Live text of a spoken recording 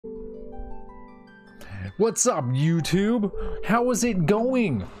What's up, YouTube? How is it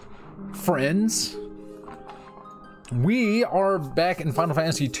going, friends? We are back in Final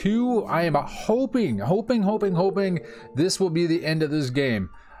Fantasy II. I am hoping this will be the end of this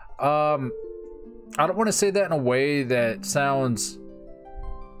game. I don't want to say that in a way that sounds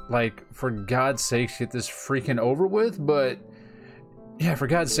like, for God's sakes, get this freaking over with, but yeah, for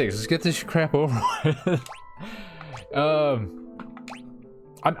God's sakes, let's get this crap over with.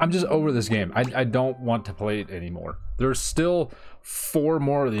 I'm just over this game. I don't want to play it anymore. There's still 4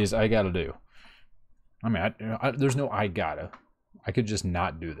 more of these I gotta do. I mean, there's no I gotta. I could just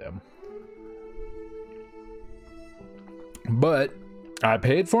not do them. But I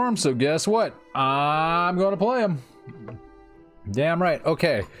paid for them, so guess what? I'm gonna play them. Damn right.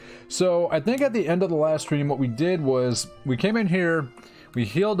 Okay, so I think at the end of the last stream, what we did was we came in here, we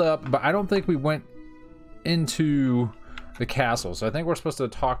healed up, but I don't think we went into the castle. So I think we're supposed to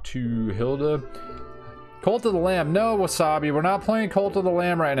talk to Hilda. Cult of the Lamb. No, Wasabi, we're not playing Cult of the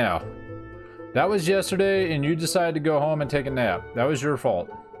Lamb right now. That was yesterday, and you decided to go home and take a nap. That was your fault.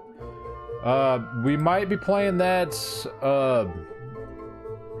 We might be playing that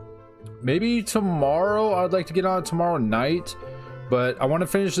maybe tomorrow. I'd like to get on it tomorrow night, but I want to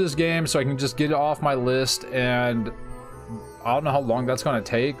finish this game so I can just get it off my list, and I don't know how long that's going to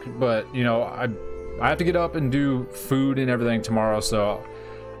take, but you know, I have to get up and do food and everything tomorrow, so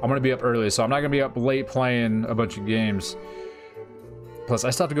I'm going to be up early, so I'm not going to be up late playing a bunch of games. Plus, I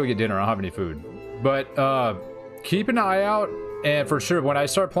still have to go get dinner. I don't have any food. But keep an eye out, and for sure, when I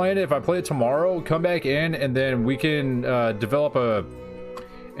start playing it, if I play it tomorrow, come back in, and then we can develop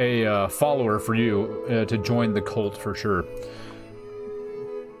a follower for you to join the cult for sure.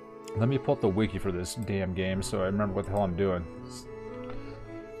 Let me pull up the wiki for this damn game so I remember what the hell I'm doing.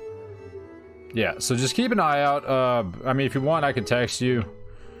 Yeah, so just keep an eye out. I mean, if you want, I can text you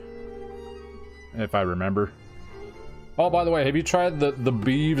if I remember. Oh, by the way, have you tried the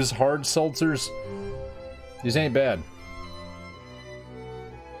Beeves hard seltzers? These ain't bad.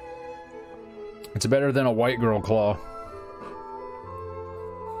 It's better than a White Girl Claw.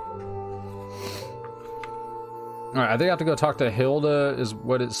 Alright, I think I have to go talk to Hilda, is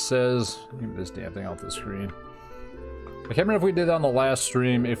what it says. Get this damn thing off the screen. I can't remember if we did that on the last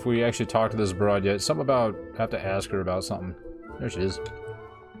stream, if we actually talked to this broad yet. Something about, I have to ask her about something. There she is.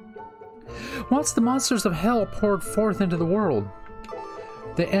 Once the monsters of hell poured forth into the world,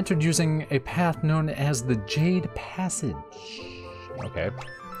 they entered using a path known as the Jade Passage. Okay.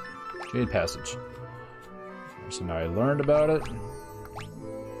 Jade Passage. So now I learned about it.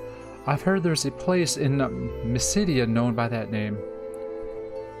 I've heard there's a place in Mysidia known by that name.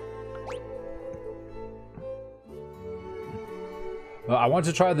 I want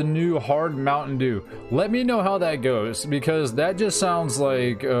to try the new hard Mountain Dew. Let me know how that goes, because that just sounds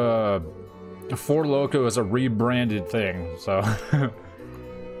like Four Loko is a rebranded thing. So,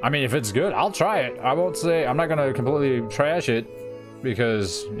 I mean, if it's good, I'll try it. I won't say, I'm not going to completely trash it,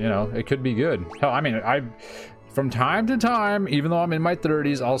 because, you know, it could be good. Hell, I mean, from time to time, even though I'm in my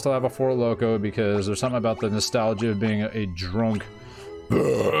 30s, I'll still have a Four Loko, because there's something about the nostalgia of being a drunk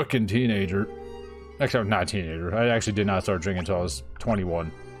fucking teenager. Actually, I'm not a teenager. I actually did not start drinking until I was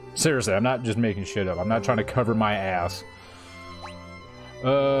 21. Seriously, I'm not just making shit up. I'm not trying to cover my ass.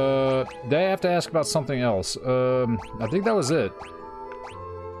 I have to ask about something else. I think that was it.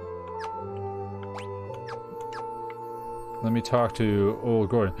 Let me talk to old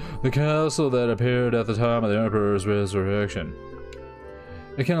Gordon. The castle that appeared at the time of the Emperor's resurrection.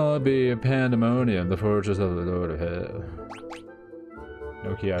 It can only be a pandemonium, the fortress of the Lord of Hell.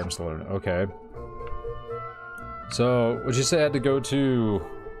 No key items to learn. Okay. So, what'd you say I had to go to?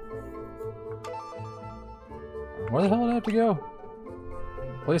 Where the hell did I have to go?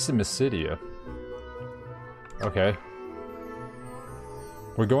 Place in Mysidia. Okay.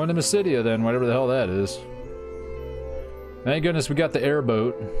 We're going to Mysidia then, whatever the hell that is. Thank goodness we got the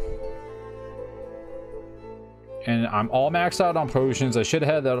airboat. And I'm all maxed out on potions. I should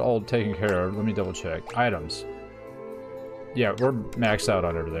have had that all taken care of. Let me double check. Items. Yeah, we're maxed out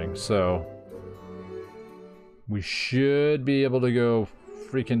on everything, so we should be able to go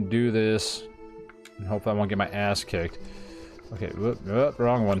freaking do this and hope I won't get my ass kicked. Okay, whoop,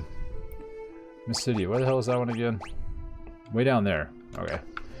 wrong one. Mysidia, where the hell is that one again? Way down there. Okay.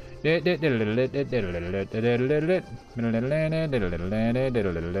 Do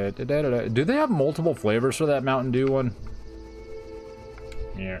they have multiple flavors for that Mountain Dew one?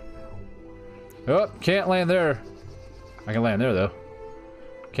 Yeah. Oh, can't land there. I can land there though.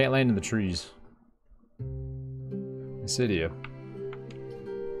 Can't land in the trees. Mysidia.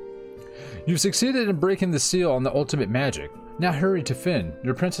 You've succeeded in breaking the seal on the ultimate magic. Now hurry to Finn.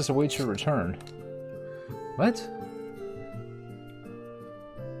 Your princess awaits your return. What?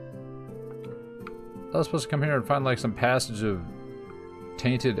 I was supposed to come here and find like some passage of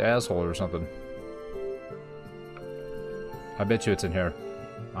tainted asshole or something. I bet you it's in here.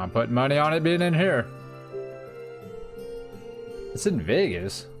 I'm putting money on it being in here. It's in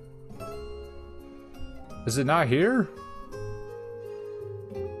Vegas. Is it not here?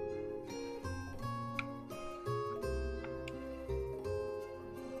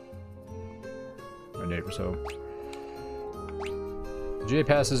 My neighbor's home. The J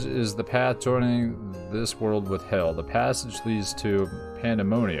passage is the path joining this world with hell. The passage leads to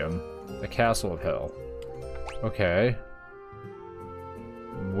Pandemonium, the castle of hell. Okay.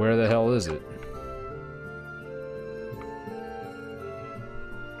 Where the hell is it?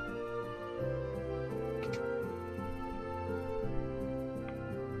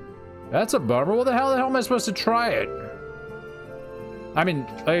 That's a bummer. Well, the hell am I supposed to try it? I mean,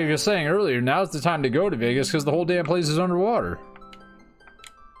 like I was saying earlier, now's the time to go to Vegas because the whole damn place is underwater.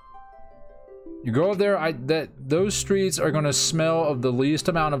 You go up there, those streets are gonna smell of the least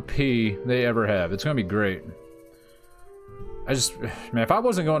amount of pee they ever have. It's gonna be great. Man, if I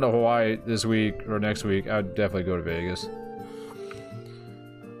wasn't going to Hawaii this week or next week, I'd definitely go to Vegas.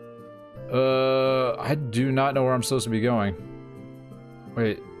 I do not know where I'm supposed to be going.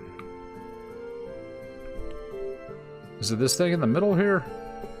 Wait. Is it this thing in the middle here?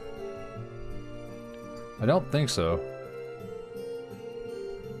 I don't think so.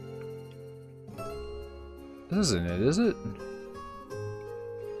 This isn't it, is it?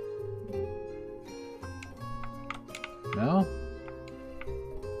 No?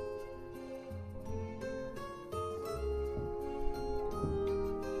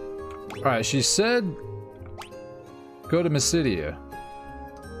 Alright, she said go to Mysidia.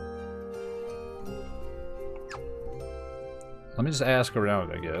 Let me just ask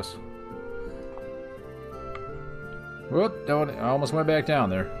around, I guess. Whoop, I almost went back down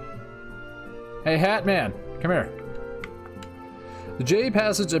there. Hey, Hat Man, come here. The J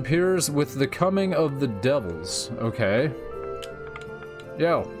passage appears with the coming of the devils. Okay.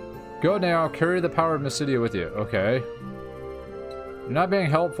 Yo, go now, carry the power of Mysidia with you. Okay. You're not being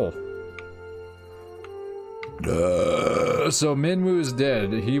helpful. So Minwu is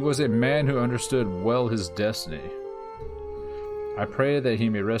dead. He was a man who understood well his destiny. I pray that he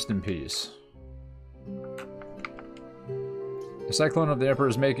may rest in peace. The cyclone of the Emperor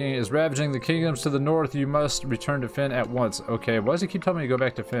is making is ravaging the kingdoms to the north. You must return to Fynn at once. Okay, why does he keep telling me to go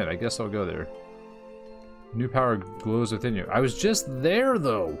back to Fynn? I guess I'll go there. New power glows within you. I was just there,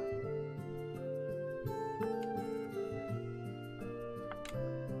 though.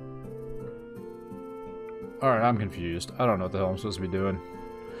 Alright, I'm confused. I don't know what the hell I'm supposed to be doing.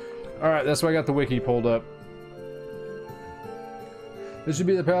 Alright, that's why I got the wiki pulled up. This should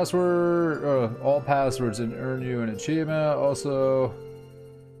be the password, all passwords, and earn you an achievement. Also,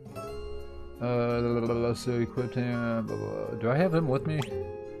 so equipped him. Blah, blah, blah. Do I have him with me?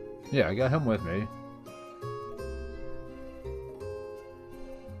 Yeah, I got him with me.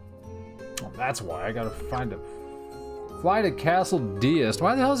 Oh, that's why I gotta find a fly to Castle Deist.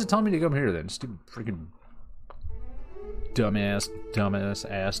 Why the hell is it telling me to come here then? Stupid freaking dumbass.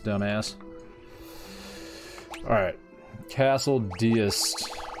 All right. Castle Deist.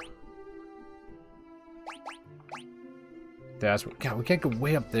 That's what. God, we can't go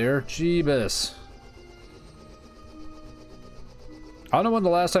way up there. Jeebus. I don't know when the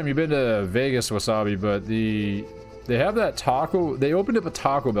last time you've been to Vegas, Wasabi, but they have that taco. They opened up a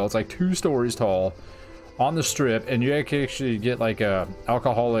Taco Bell. It's like 2 stories tall on the strip, and you can actually get like a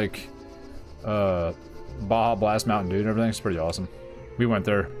alcoholic Baja Blast Mountain Dew and everything. It's pretty awesome. We went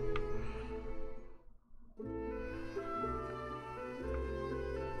there.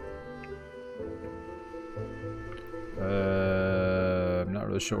 I'm not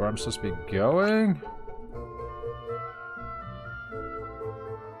really sure where I'm supposed to be going.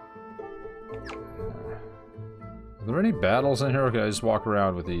 Are there any battles in here, or can I just walk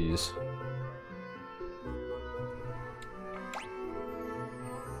around with these?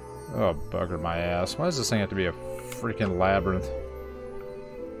 Oh, bugger my ass. Why does this thing have to be a freaking labyrinth?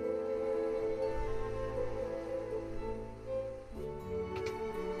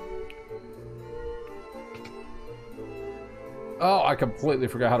 Oh, I completely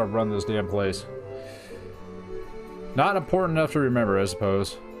forgot how to run this damn place. Not important enough to remember, I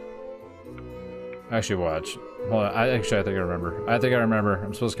suppose. Actually, watch. Hold on. I think I remember. I think I remember.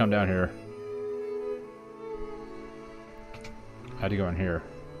 I'm supposed to come down here. How'd you go in here?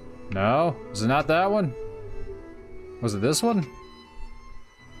 No? Is it not that one? Was it this one?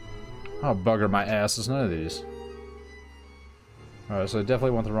 Oh, bugger my ass. It's none of these. Alright, so I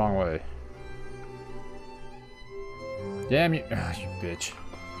definitely went the wrong way. Damn you. Ah, you bitch.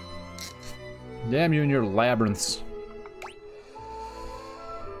 Damn you and your labyrinths.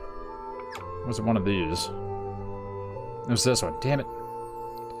 Was it one of these? It was this one. Damn it.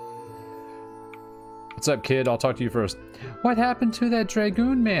 What's up, kid? I'll talk to you first. What happened to that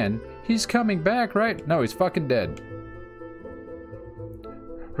Dragoon man? He's coming back, right? No, he's fucking dead.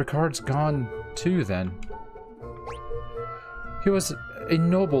 Ricard's gone too, then. He was a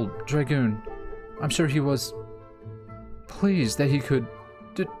noble Dragoon. I'm sure he was pleased that he could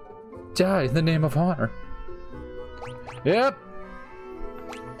die in the name of honor. Yep.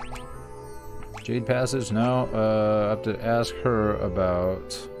 Jade Passage? No. I have to ask her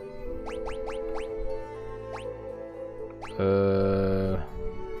about...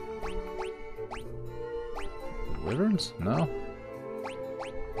 Wyverns? No.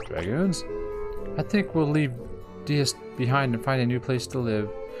 Dragoons? I think we'll leave Diaz behind and find a new place to live.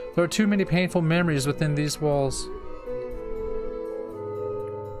 There are too many painful memories within these walls.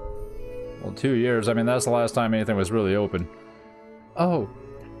 Well, 2 years. I mean, that's the last time anything was really open. Oh,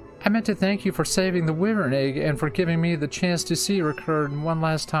 I meant to thank you for saving the Wyvern egg and for giving me the chance to see Ricard one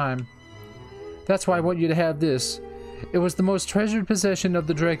last time. That's why I want you to have this. It was the most treasured possession of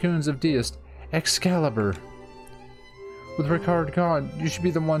the Dragoons of Diaz, Excalibur. With Ricard gone, you should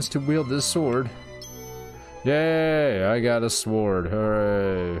be the ones to wield this sword. Yay! I got a sword.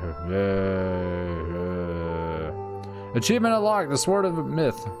 Hooray! Yay! Achievement unlocked, the Sword of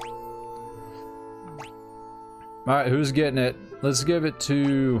Myth. Alright, who's getting it? Let's give it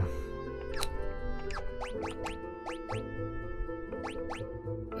to...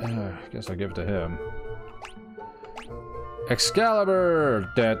 I guess I'll give it to him.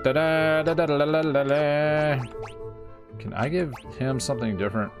 Excalibur! Da, da, da, da, da, da, da, da, da. Can I give him something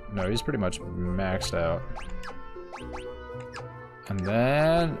different? No, he's pretty much maxed out. And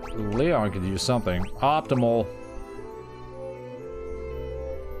then Leon could use something. Optimal.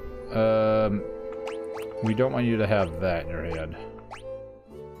 We don't want you to have that in your head.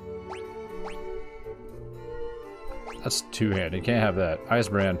 That's two-handed. You can't have that. Ice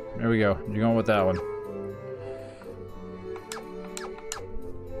Brand. There we go. You're going with that one.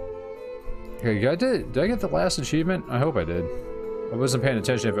 Okay, did I get the last achievement? I hope I did. I wasn't paying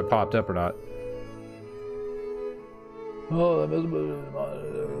attention if it popped up or not. Oh,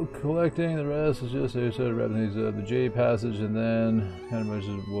 collecting the rest is just a set of revenues of the Jade Passage, and then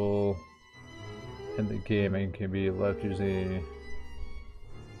animations will end the game and can be left using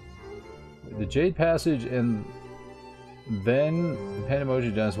the Jade Passage, and then the Pen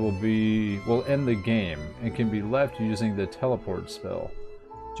Emoji Dance will end the game and can be left using the teleport spell.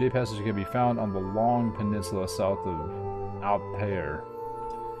 Jade Passage can be found on the long peninsula south of Altair.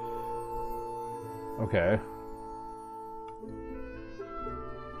 Okay.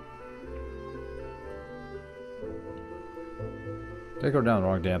 Did I go down the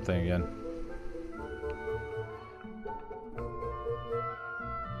wrong damn thing again?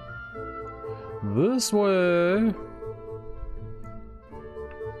 This way.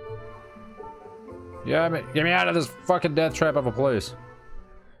 Yeah, get me out of this fucking death trap of a place.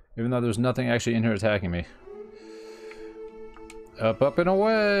 Even though there's nothing actually in here attacking me. Up, up, and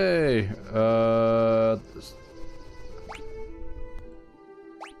away! What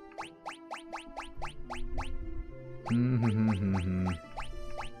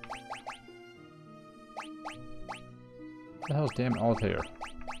the hell's damn Altair?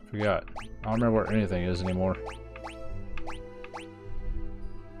 Forgot. I don't remember where anything is anymore.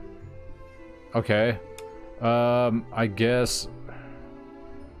 Okay. I guess...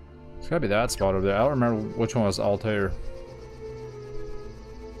 It's gotta be that spot over there. I don't remember which one was Altair.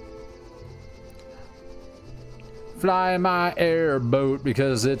 Fly my airboat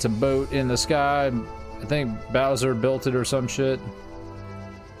because it's a boat in the sky. I think Bowser built it or some shit.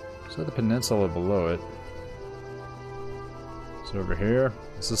 Is that the peninsula below it? Is it over here?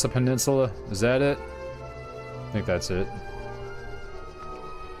 Is this a peninsula? Is that it? I think that's it.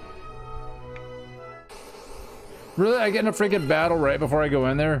 Really? I get in a freaking battle right before I go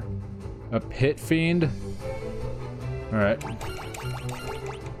in there? A pit fiend? Alright.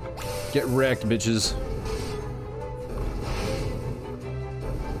 Get wrecked, bitches.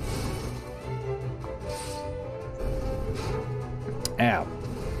 Ow.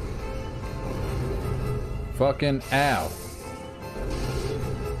 Fucking ow.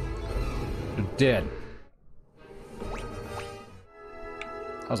 You're dead.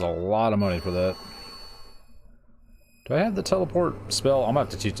 That was a lot of money for that. Do I have the teleport spell? I'm gonna have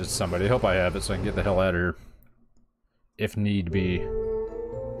to teach it to somebody. I hope I have it so I can get the hell out of here. If need be.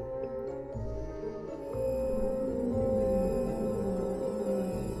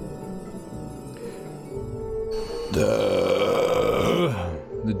 Duh.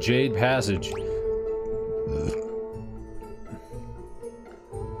 Jade Passage.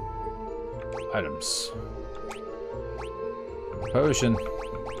 Items. Potion.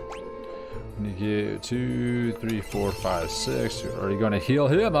 You get 2, 3, 4, 5, 6. You're already going to heal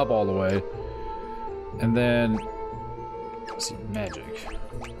him up all the way. And then, let's see, magic.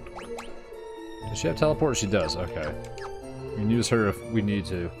 Does she have teleport? She does. Okay. We can use her if we need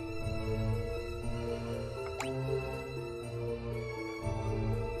to.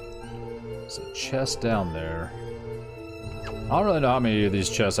 There's a chest down there. I don't really know how many of these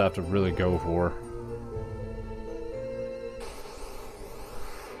chests I have to really go for.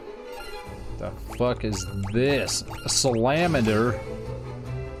 The fuck is this? A salamander?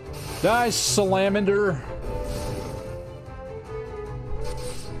 Die, salamander!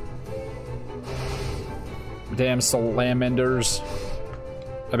 Damn salamanders.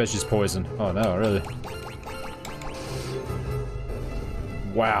 I bet she's poisoned. Oh no, really?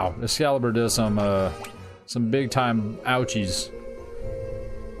 Wow, Excalibur does some big time ouchies.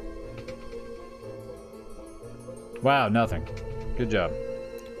 Wow, nothing. Good job.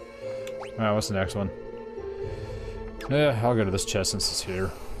 Alright, what's the next one? Yeah, I'll go to this chest since it's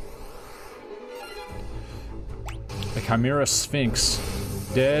here. The Chimera Sphinx.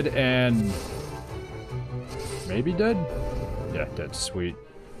 Dead and... maybe dead? Yeah, dead. Sweet.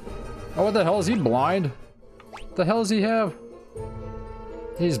 Oh, what the hell? Is he blind? What the hell does he have?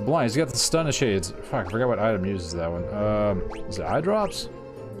 He's blind. He's got the stun of shades. Fuck, I forgot what item uses that one. Is it eye drops?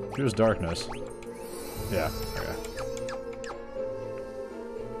 Here's darkness. Yeah, okay.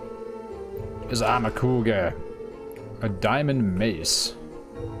 Because I'm a cool guy. A diamond mace.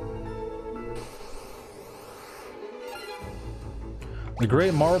 The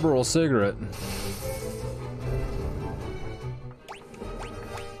Great Marlboro cigarette.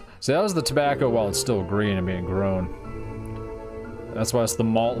 See, that was the tobacco while it's still green and being grown. That's why it's the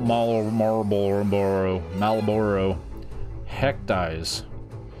Marlboro. Heck dies.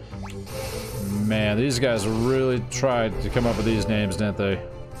 Man, these guys really tried to come up with these names, didn't they?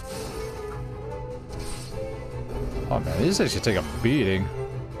 Oh man, these things should take a beating.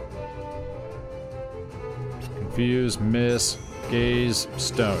 Confuse, miss, gaze,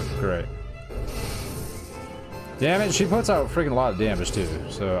 stone. Great. Damn it, she puts out a freaking lot of damage too,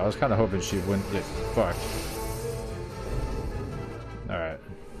 so I was kind of hoping she wouldn't get fucked. Alright.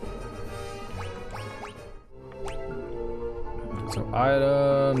 So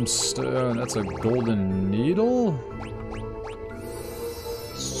items, stone, that's a golden needle?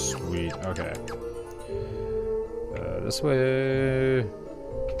 Sweet, okay. This way.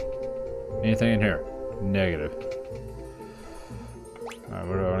 Anything in here? Negative. Alright,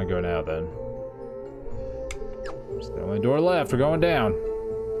 where do I want to go now then? It's the only door left. We're going down.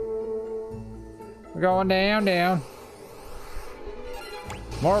 We're going down.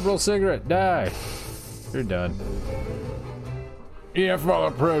 Marlboro cigarette, die. You're done. Yeah, follow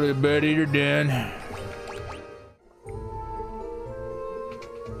Prody, buddy. You're done.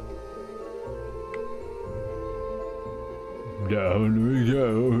 Down we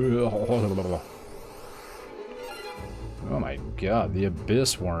go. Oh my god, the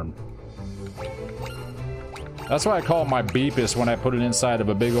abyss worm. That's why I call it my beepus when I put it inside of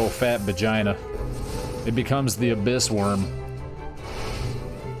a big old fat vagina. It becomes the abyss worm.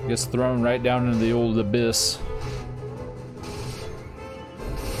 It gets thrown right down into the old abyss.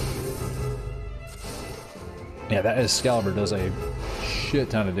 Yeah, that Excalibur does a shit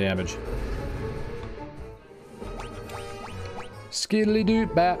ton of damage. Skiddly doo,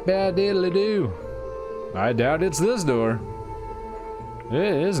 bat bat diddly doo. I doubt it's this door. It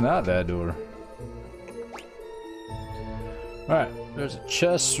is not that door. Alright, there's a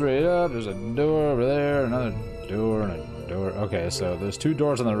chest straight up, there's a door over there, another door, and a door. Okay, so there's two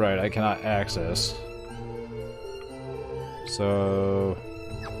doors on the right I cannot access. So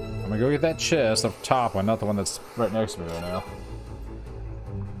I'm gonna go get that chest, the top one, not the one that's right next to me right now.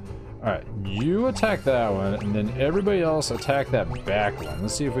 Alright, you attack that one, and then everybody else attack that back one.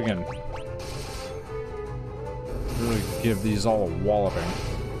 Let's see if we can really give these all a walloping.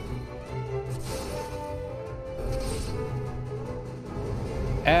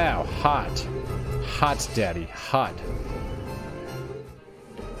 Ow, hot. Hot, daddy, hot.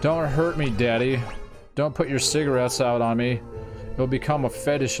 Don't hurt me, daddy. Don't put your cigarettes out on me. You'll become a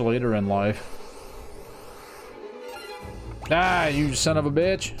fetish later in life. Ah, you son of a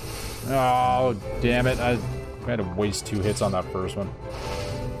bitch. Oh, damn it. I had to waste 2 hits on that first one.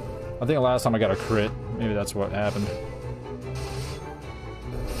 I think last time I got a crit. Maybe that's what happened.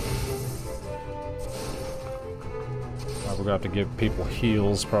 We're gonna have to give people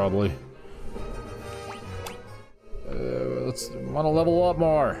heals, probably. Let's let's want to level up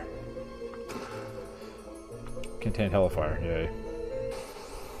more. Contained hellfire, yay.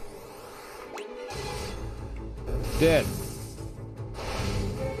 Dead.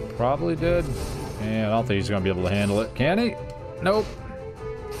 Probably dead. And I don't think he's gonna be able to handle it. Can he? Nope.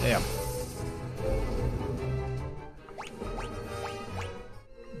 Damn.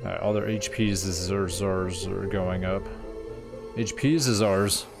 Alright, all their HPs is ours are going up. HPs is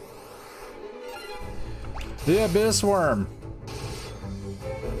ours. The Abyss Worm.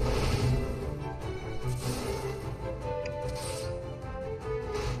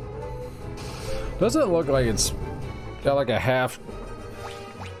 Doesn't it look like it's got like a half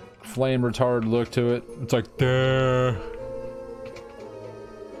flame retard look to it? It's like, duh.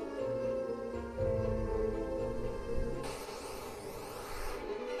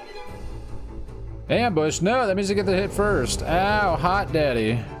 Ambush? No, that means you get the hit first. Ow, hot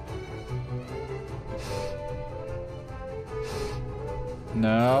daddy.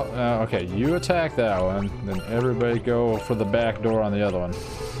 No, okay, you attack that one, then everybody go for the back door on the other one.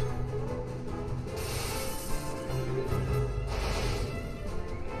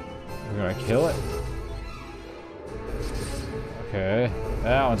 We're gonna kill it. Okay,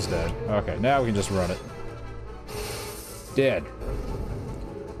 that one's dead. Okay, now we can just run it. Dead.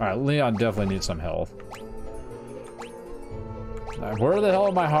 Alright, Leon definitely needs some health. Now, where the hell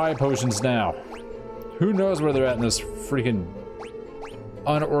are my high potions now? Who knows where they're at in this freaking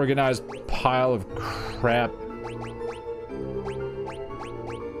unorganized pile of crap?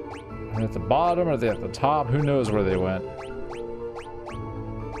 Are they at the bottom? Are they at the top? Who knows where they went?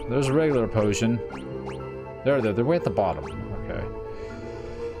 There's a regular potion. They're way at the bottom. Okay.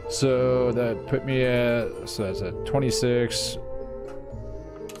 So that put me at, so that's at 26.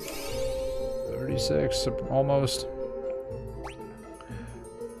 36, almost.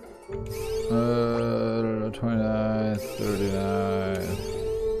 29, 39,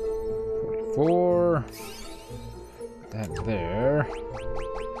 44. That there.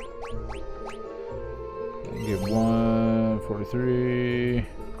 Then give 1, 43,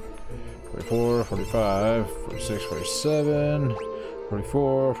 44, 45, 46, 47,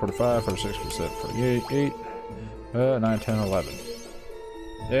 44, 45, 46, 47, 48, 8, 9, 10, 11.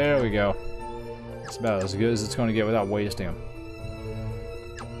 There we go. It's about as good as it's going to get without wasting them.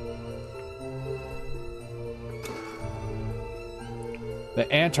 The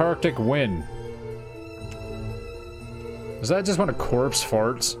Antarctic wind. Is that just when a corpse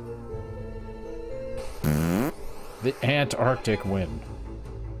farts? The Antarctic wind.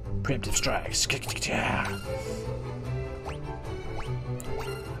 Preemptive strikes.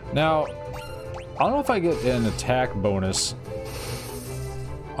 Now, I don't know if I get an attack bonus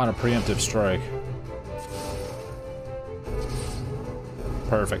on a preemptive strike.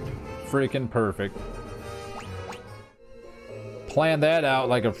 Perfect. Freaking perfect. Planned that out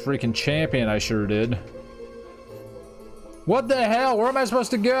like a freaking champion, I sure did. What the hell? Where am I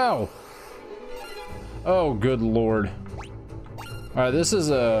supposed to go? Oh, good lord. Alright, this is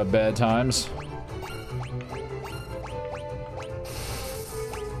bad times.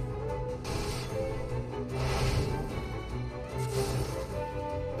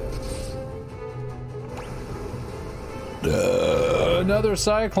 Another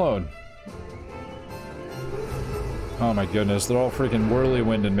cyclone. Oh my goodness, they're all freaking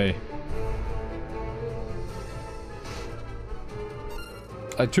whirly-winding me.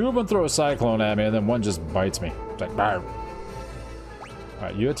 Like, two of them throw a cyclone at me, and then one just bites me. It's like, barf.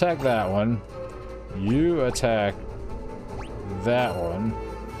 Alright, you attack that one. You attack that one.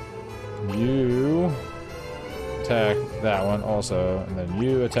 You attack that one also, and then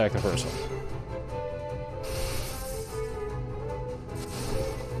you attack the first one.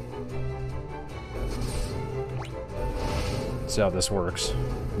 See how this works.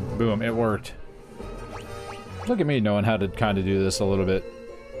 Boom, it worked. Look at me knowing how to kind of do this a little bit.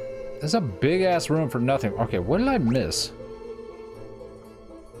 There's a big ass room for nothing. Okay, what did I miss?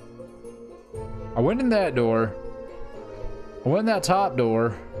 I went in that door. I went in that top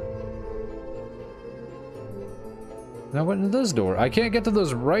door. And I went into this door. I can't get to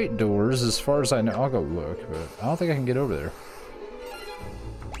those right doors as far as I know. I'll go look, but I don't think I can get over there.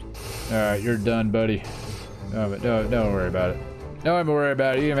 Alright, you're done, buddy. No, but don't worry about it. Don't even worry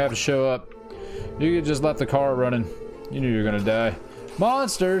about it. You didn't have to show up. You could just left the car running. You knew you were gonna die.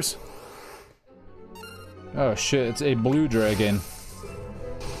 Monsters! Oh shit, it's a blue dragon.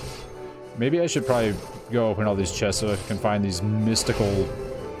 Maybe I should probably go open all these chests so I can find these mystical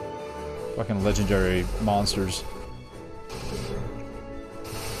fucking legendary monsters.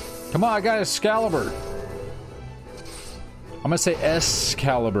 Come on, I got Excalibur. I'm gonna say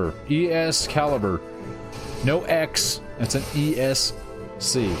Excalibur. E-S-Calibur. No X. It's an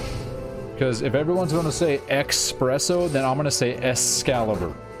ESC. Because if everyone's going to say espresso, then I'm going to say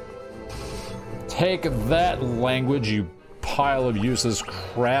Excalibur. Take that, language, you pile of useless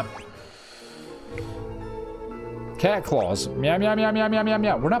crap. Cat claws. Meow, meow, meow, meow, meow, meow,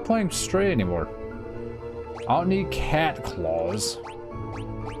 meow. We're not playing Stray anymore. I don't need cat claws.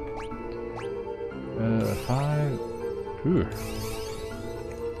 5. Ooh.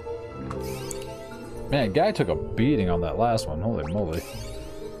 Man, guy took a beating on that last one. Holy moly.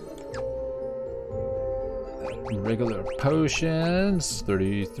 Regular potions.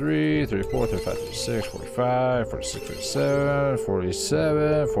 33, 34, 35, 36, 45, 46, 47,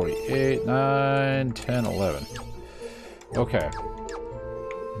 47, 48, 9, 10, 11. Okay.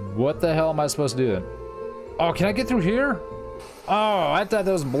 What the hell am I supposed to do then? Oh, can I get through here? Oh, I thought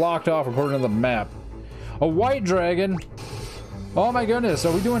that was blocked off according to the map. A white dragon? Oh my goodness,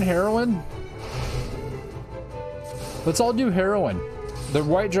 are we doing heroin? Let's all do heroin. The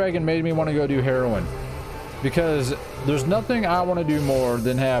white dragon made me want to go do heroin. Because there's nothing I want to do more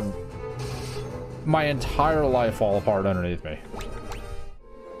than have my entire life fall apart underneath me.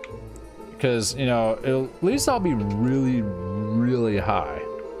 Because, you know, at least I'll be really, really high.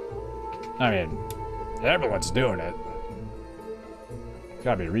 I mean, everyone's doing it.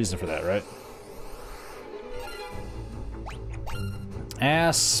 Gotta be a reason for that, right?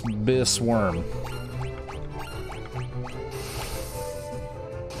 Aspis worm.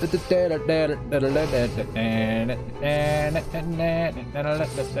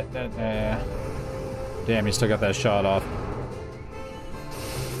 Damn, he still got that shot off.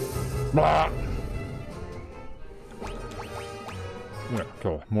 Blah. Yeah,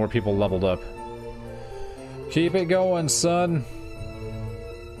 cool. More people leveled up. Keep it going, son.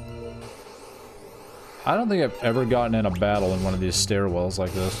 I don't think I've ever gotten in a battle in one of these stairwells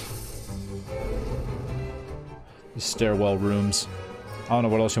like this. These stairwell rooms. I don't know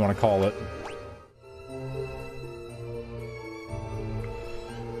what else you want to call it.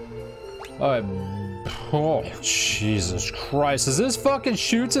 Oh, Jesus Christ. Is this fucking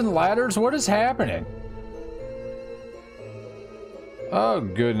chutes and ladders? What is happening? Oh,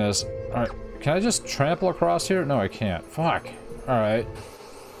 goodness. Alright, can I just trample across here? No, I can't. Fuck. Alright.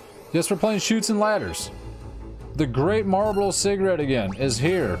 Yes, we're playing chutes and ladders. The Great Marlboro Cigarette again is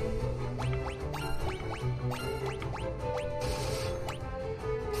here.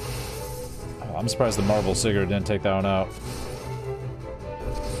 Oh, I'm surprised the Marlboro Cigarette didn't take that one out.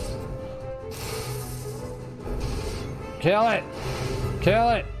 Kill it! Kill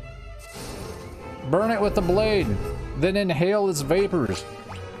it! Burn it with the blade, then inhale its vapors.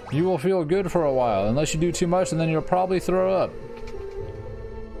 You will feel good for a while, unless you do too much and then you'll probably throw up.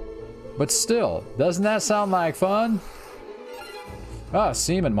 But still, doesn't that sound like fun? Ah,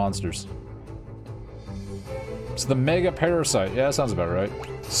 semen monsters. It's the mega parasite. Yeah, that sounds about right.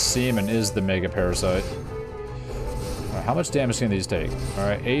 Semen is the mega parasite. Right, how much damage can these take?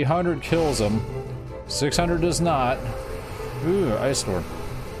 Alright, 800 kills them. 600 does not. Ooh, ice storm.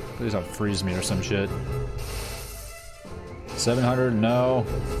 Please don't freeze me or some shit. 700, no.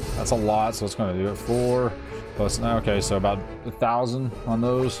 That's a lot, so it's going to do it. 4 plus, okay, so about 1,000 on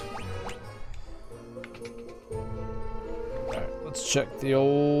those. Alright, let's check the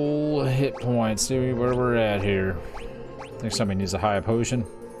old hit points, see where we're at here. I think somebody needs a high potion.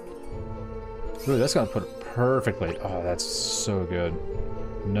 Ooh, that's going to put it perfectly. Oh, that's so good.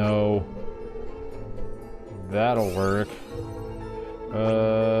 No. That'll work.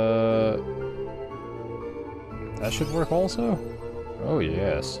 That should work also? Oh,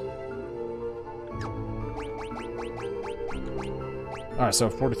 yes. Alright, so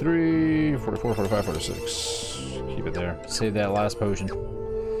 43, 44, 45, 46. Keep it there. Save that last potion.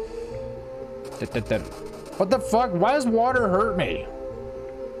 What the fuck? Why does water hurt me?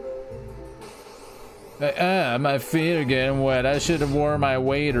 My feet are getting wet. I should have worn my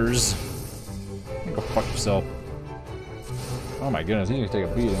waders. Go fuck yourself. Oh my goodness, he's gonna take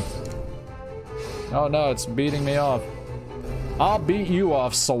a beating. Oh no, it's beating me off. I'll beat you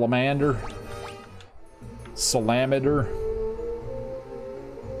off, salamander. Salamander.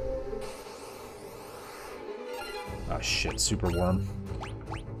 Oh shit, super worm.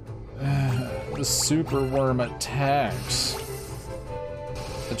 The super worm attacks.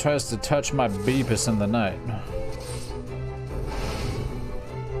 It tries to touch my beepus in the night.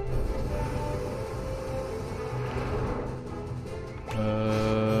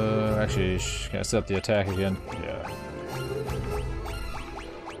 Actually, can I set up the attack again? Yeah.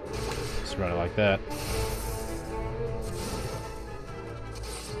 Just run it like that.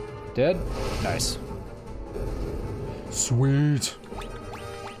 Dead? Nice. Sweet.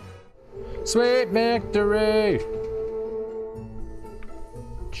 Sweet victory!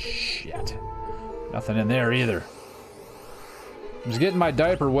 Nothing in there either. I was getting my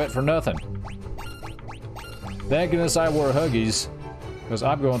diaper wet for nothing. Thank goodness I wore Huggies, because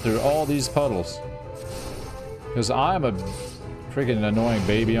I'm going through all these puddles. Because I'm a freaking annoying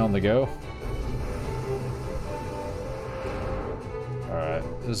baby on the go. Alright,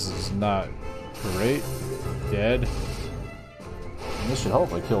 this is not great. Dead. And this should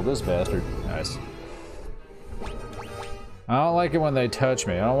hopefully kill this bastard. Nice. I don't like it when they touch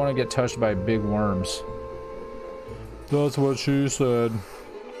me. I don't want to get touched by big worms. That's what she said.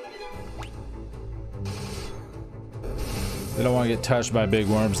 They don't want to get touched by big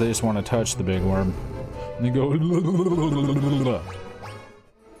worms. They just want to touch the big worm. And they go...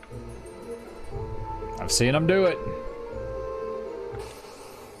 I've seen them do it.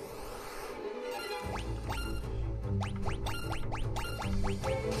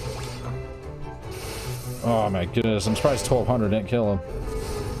 Oh my goodness, I'm surprised 1200 didn't kill him.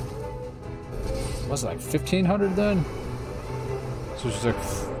 Was it like 1500 then? So she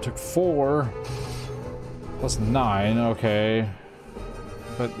took 4 plus 9, okay.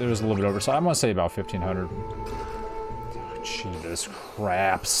 But there was a little bit over, so I'm gonna say about 1500. Oh, Jesus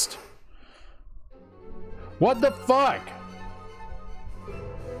Christ. What the fuck?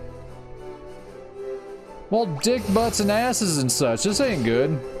 Well, dick butts and asses and such, this ain't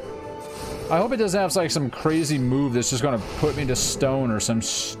good. I hope it doesn't have like some crazy move that's just gonna put me to stone or some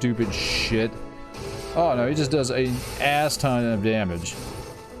stupid shit. Oh no, he just does a ass ton of damage.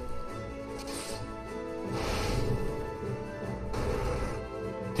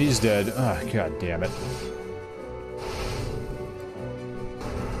 He's dead. Oh, god damn it.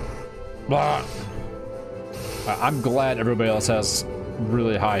 Blah. I'm glad everybody else has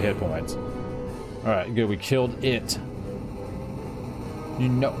really high hit points. Alright, good, we killed it. You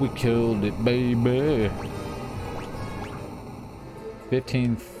know we killed it, baby.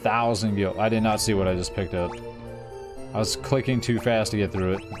 15,000 gil. I did not see what I just picked up. I was clicking too fast to get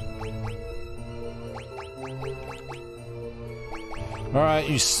through it. Alright,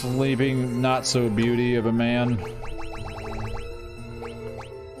 you sleeping not-so-beauty of a man.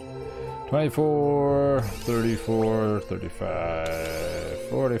 24, 34, 35,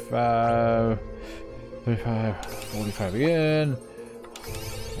 45, 35, 45 again.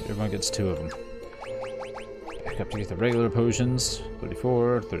 Everyone gets 2 of them. Back up to get the regular potions.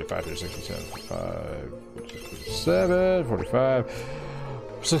 34, 35, 36, 37, 45, 47, 45,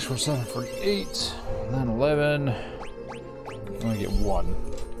 46, 47, 48, and then 11. Only get 1.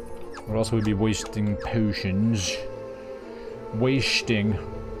 Or else we'd be wasting potions. Wasting.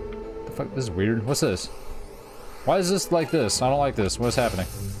 What the fuck? This is weird. What's this? Why is this like this? I don't like this. What's happening?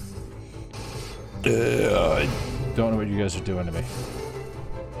 I don't know what you guys are doing to me.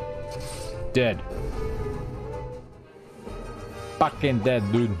 Dead. Fucking dead,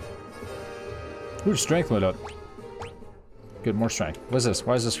 dude. Ooh, strength went up. Good, more strength. What's this?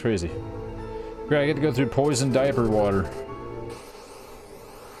 Why is this crazy? Great, I get to go through poison diaper water.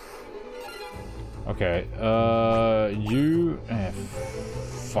 Okay,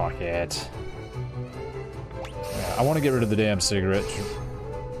 fuck it. Yeah, I want to get rid of the damn cigarette.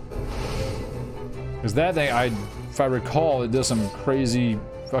 Because that thing, if I recall, it does some crazy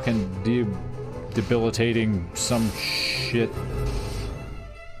fucking debilitating some shit.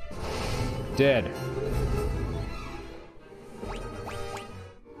 Dead.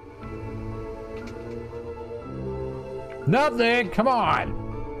 Nothing! Come on!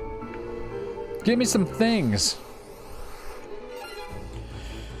 Give me some things.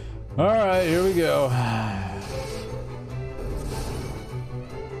 Alright, here we go.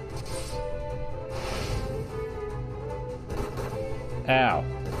 Ow.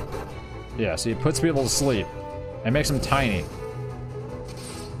 Yeah, see, it puts people to sleep. It makes them tiny.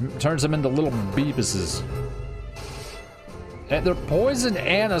 Turns them into little beepuses. And they're poisoned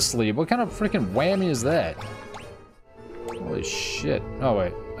and asleep. What kind of freaking whammy is that? Holy shit. Oh,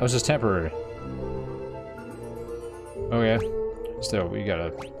 wait. That was just temporary. Okay. Still, we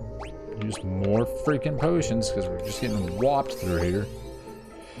gotta use more freaking potions because we're just getting whopped through here.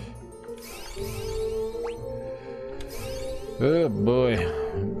 Oh boy.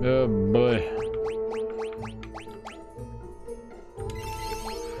 Oh boy.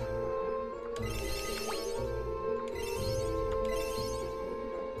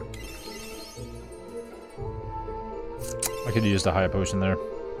 I could use the high potion there.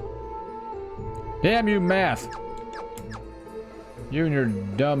 Damn you, math! You and your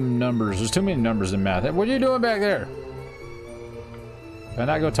dumb numbers. There's too many numbers in math. What are you doing back there? Can I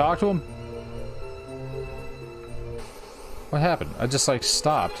not go talk to him? What happened? I just, like,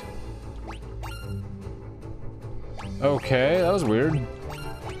 stopped. Okay, that was weird.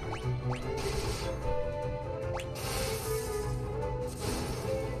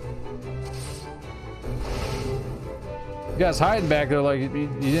 You guys hiding back there like you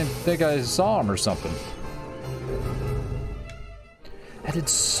didn't think I saw him or something. I did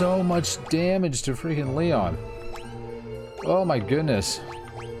so much damage to freaking Leon. Oh my goodness.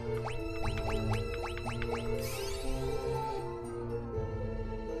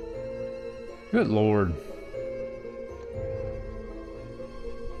 Good lord.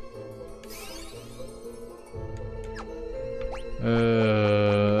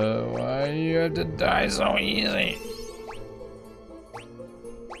 Why do you have to die so easy?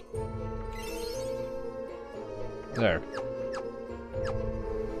 There.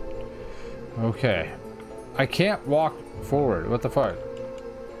 Okay. I can't walk forward. What the fuck?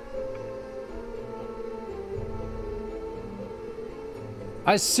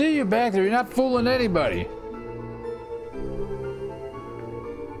 I see you back there. You're not fooling anybody.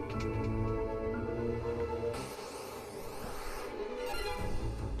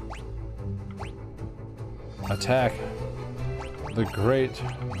 Attack the Great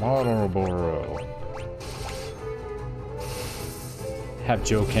Marlboro. Have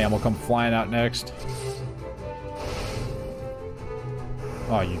Joe Camel come flying out next.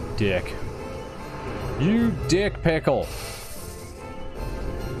 Oh, you dick. You dick pickle.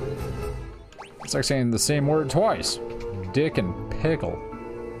 It's like saying the same word twice. Dick and pickle.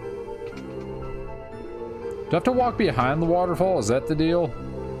 Do I have to walk behind the waterfall? Is that the deal?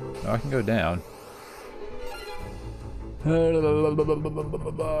 No, I can go down. Use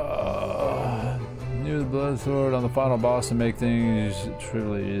the blood sword on the final boss to make things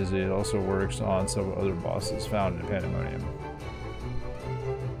truly easy. It also works on several other bosses found in Pandemonium.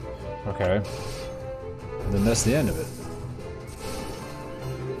 Okay. Then that's the end of it.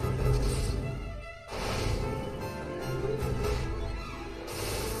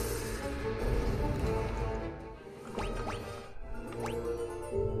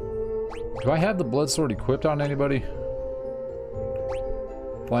 Do I have the blood sword equipped on anybody?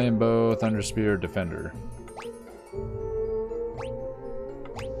 Flame bow, thunder spear, defender.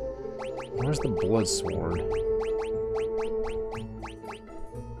 Where's the blood sword?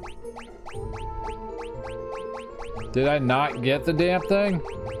 Did I not get the damn thing?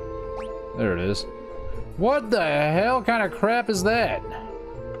 There it is. What the hell kind of crap is that?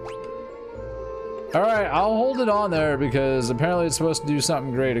 Alright, I'll hold it on there because apparently it's supposed to do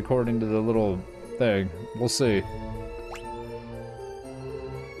something great according to the little thing. We'll see.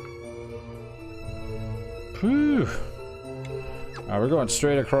 Whew. Alright, we're going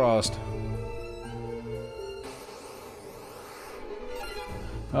straight across.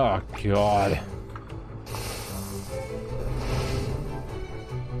 Oh, God.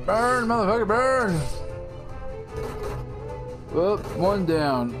 Burn, motherfucker, burn! Well, one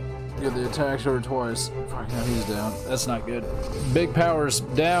down. Get the attack sword twice. Fuck, now he's down. That's not good. Big powers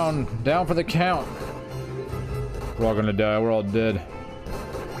down. Down for the count. We're all gonna die. We're all dead.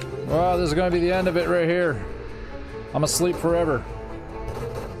 Well, this is gonna be the end of it right here. I'm asleep forever.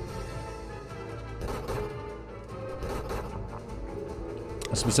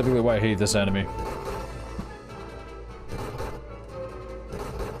 That's specifically why I hate this enemy.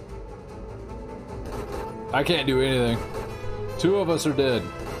 I can't do anything. Two of us are dead.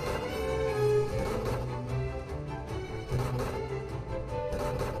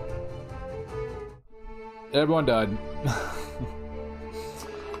 Everyone died.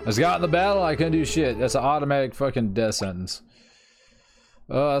 I just got in the battle, I couldn't do shit. That's an automatic fucking death sentence.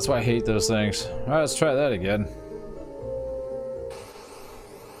 Oh, that's why I hate those things. Alright, let's try that again.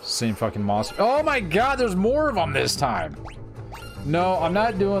 Same fucking monster. Oh my god, there's more of them this time! No, I'm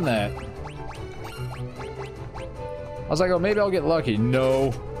not doing that. I was like, oh, maybe I'll get lucky.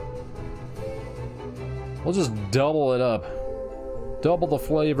 No. We'll just double it up. Double the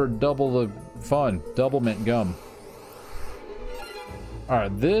flavor, double the fun. Double mint gum.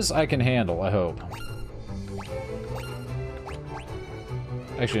 Alright, this I can handle, I hope.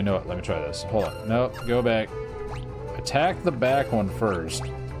 Actually, you know what? Let me try this. Hold on. Nope, go back. Attack the back one first.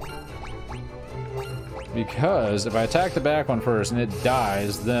 Because if I attack the back one first and it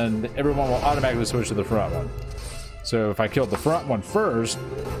dies, then everyone will automatically switch to the front one. So if I killed the front one first,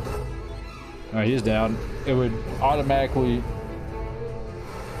 he's down, it would automatically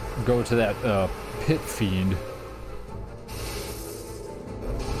go to that pit fiend.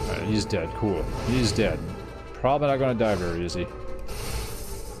 Alright, he's dead. Cool. He's dead. Probably not gonna die very easy.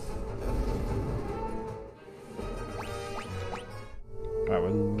 Alright,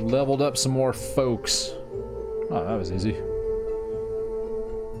 we leveled up some more folks. Oh, that was easy.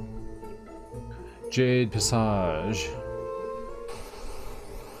 Jade Passage.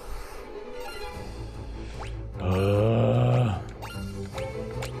 I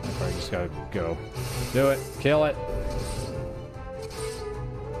probably just gotta go. Do it. Kill it.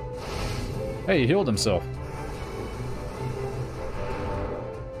 Hey, he healed himself.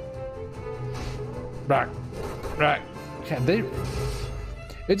 Back. Back. God,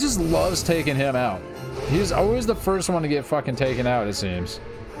 it just loves taking him out. He's always the first one to get fucking taken out, it seems.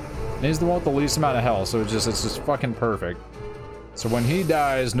 And he's the one with the least amount of health, so it's just fucking perfect. So when he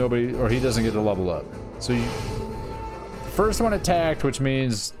dies, nobody, or he doesn't get to level up. So you, first one attacked, which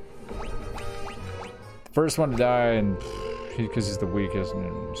means first one to die, and because he's the weakest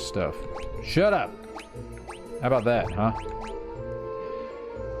and stuff. Shut up. How about that, huh?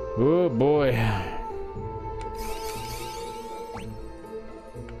 Oh boy.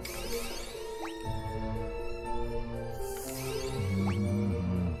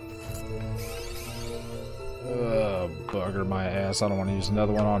 Bugger my ass. I don't want to use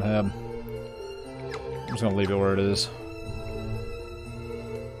another one on him. I'm just gonna leave it where it is.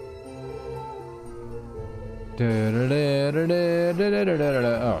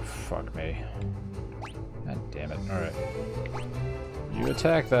 Oh, fuck me. God damn it. Alright. You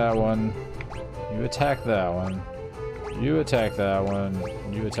attack that one. You attack that one. You attack that one.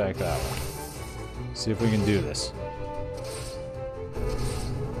 You attack that one. See if we can do this.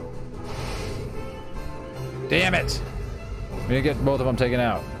 Damn it! We didn't get both of them taken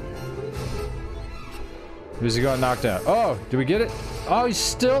out. Who's he going knocked out? Oh, did we get it? Oh, he's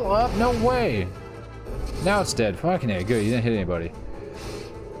still up? No way! Now it's dead. Fucking A. Good, he didn't hit anybody.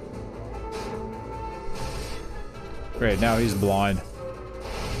 Great, now he's blind.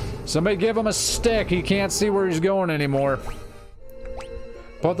 Somebody give him a stick. He can't see where he's going anymore.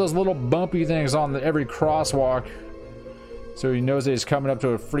 Put those little bumpy things on every crosswalk so he knows that he's coming up to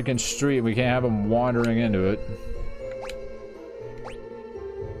a freaking street and we can't have him wandering into it.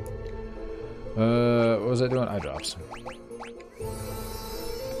 What was I doing? Eye drops.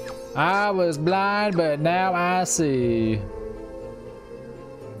 I was blind, but now I see.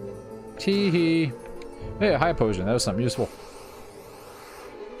 Tee-hee. Hey, a high potion. That was something useful.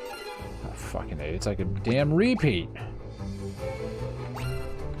 Oh, fucking A. It's like a damn repeat.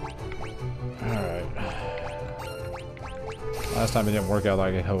 Alright. Last time it didn't work out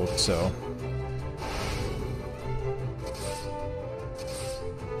like I hoped, so.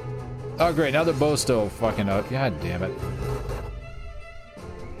 Oh, great. Now they're both still fucking up. God damn it.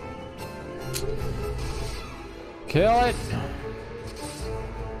 Kill it!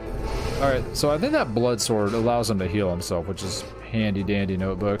 Alright, so I think that blood sword allows him to heal himself, which is handy dandy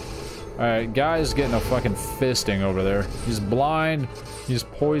notebook. Alright, guy's getting a fucking fisting over there. He's blind, he's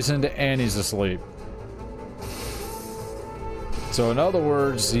poisoned, and he's asleep. So in other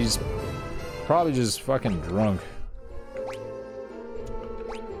words, he's probably just fucking drunk.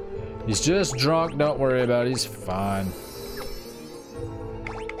 He's just drunk, don't worry about it, he's fine.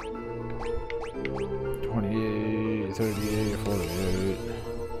 28, 38, 48,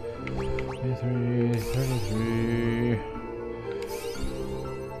 33, 33.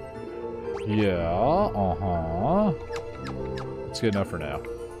 Yeah, uh-huh. It's good enough for now.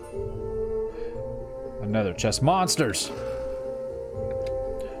 Another chest. Monsters!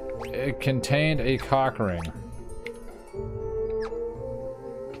 It contained a cock ring.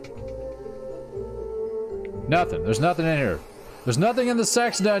 Nothing. There's nothing in here. There's nothing in the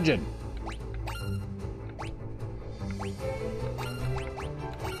sex dungeon.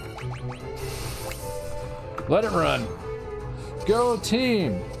 Let it run. Go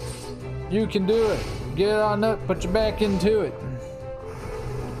team. You can do it. Get on up, put your back into it.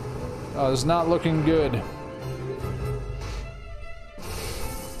 Oh, it's not looking good.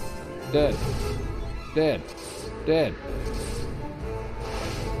 Dead. Dead. Dead.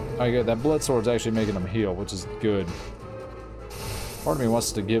 Alright, good. That blood sword's actually making him heal, which is good. Part of me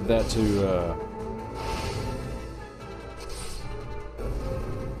wants to give that to,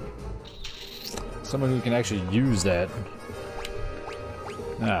 someone who can actually use that.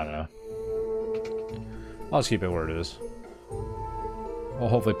 I don't know. I'll just keep it where it is. I'll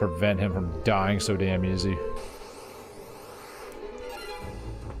hopefully prevent him from dying so damn easy.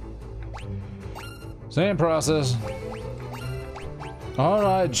 Same process.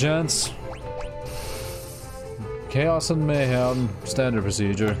 Alright, gents. Chaos and mayhem. Standard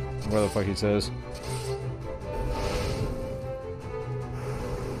procedure. Where the fuck he says.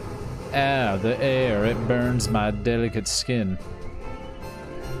 Ah, the air, it burns my delicate skin.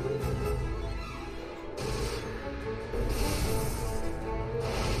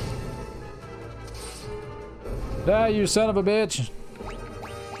 Die, you son of a bitch!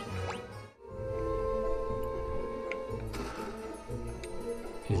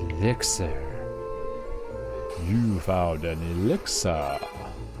 Elixir. You found an elixir.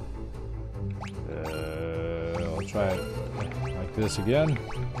 I'll try it like this again.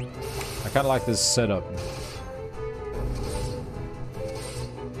 I kind of like this setup.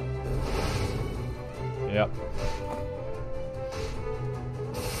 Yep.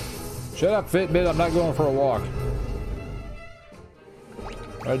 Shut up, Fitbit. I'm not going for a walk.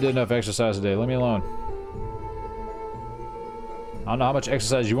 I did enough exercise today. Leave me alone. I don't know how much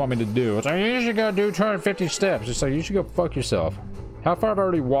exercise you want me to do. It's like, you should go do 250 steps. It's like, you should go fuck yourself. How far have I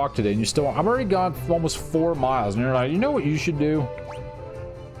already walked today and you still... I've already gone almost 4 miles and you're like, you know what you should do?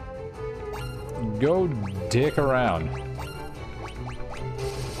 Go dick around.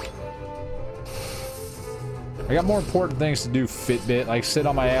 I got more important things to do, Fitbit, like sit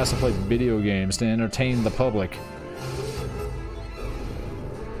on my ass and play video games to entertain the public.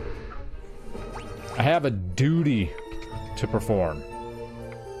 I have a duty to perform.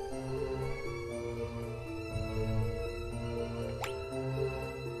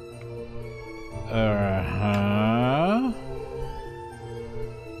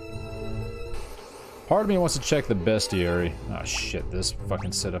 Part of me wants to check the bestiary. Oh shit, this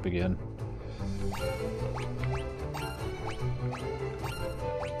fucking setup again.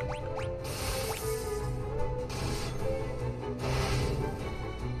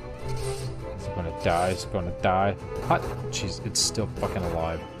 It's gonna die, it's gonna die. Hot. Jeez, it's still fucking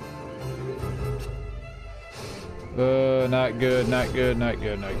alive. Not good, not good, not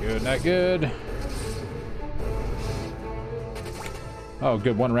good, not good, not good. Oh,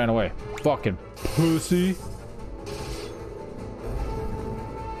 good, one ran away. Fucking pussy.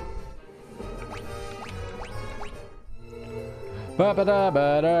 Ba ba da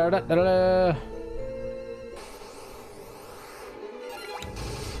ba da da da da.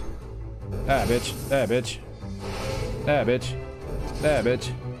 Ah, bitch. Ah, bitch. Ah, bitch. Ah,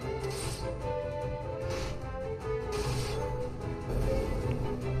 bitch.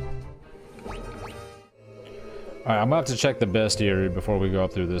 Alright, I'm gonna have to check the bestiary before we go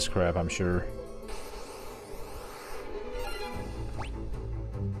up through this crap, I'm sure.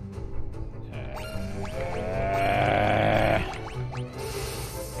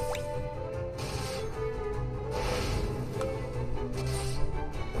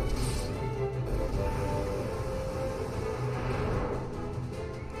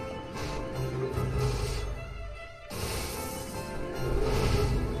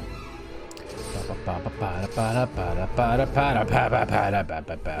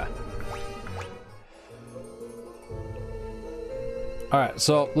 Alright,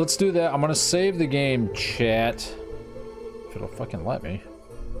 so let's do that. I'm gonna save the game, chat. If it'll fucking let me.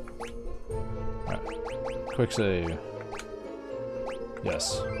 Alright. Quick save.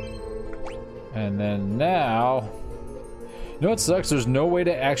 Yes. And then now... You know what sucks? There's no way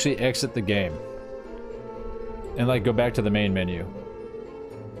to actually exit the game. And like go back to the main menu.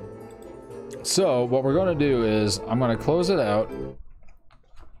 So, what we're gonna do is, I'm gonna close it out.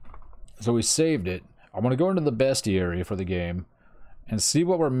 So we saved it. I'm gonna go into the bestiary for the game and see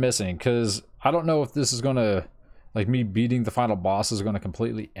what we're missing, because I don't know if this is gonna, like me beating the final boss is gonna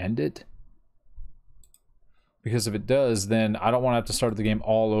completely end it. Because if it does, then I don't want to have to start the game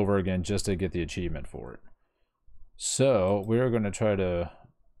all over again just to get the achievement for it. So, we're gonna try to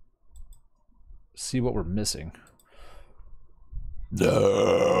see what we're missing.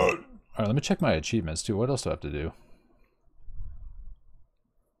 Alright, let me check my achievements too. What else do I have to do?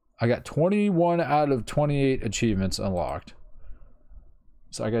 I got 21 out of 28 achievements unlocked.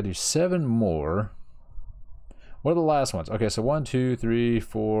 So I gotta do 7 more. What are the last ones? Okay, so 1, 2, 3,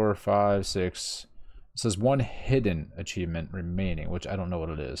 4, 5, 6. It says 1 hidden achievement remaining, which I don't know what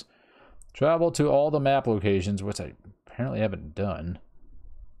it is. Travel to all the map locations, which I apparently haven't done.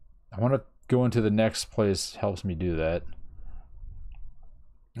 I want to go into the next place, helps me do that.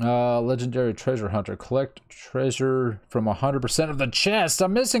 Legendary treasure hunter. Collect treasure from 100% of the chests.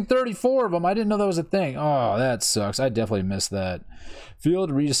 I'm missing 34 of them. I didn't know that was a thing. Oh, that sucks. I definitely missed that. Field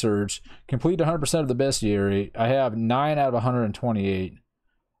research. Complete 100% of the bestiary. I have 9 out of 128.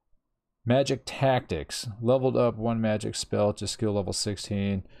 Magic tactics. Leveled up 1 magic spell to skill level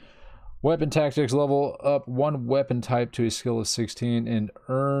 16. Weapon tactics. Level up 1 weapon type to a skill of 16 and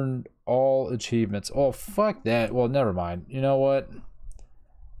earned all achievements. Oh, fuck that. Well, never mind. You know what?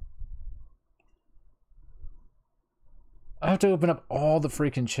 I have to open up all the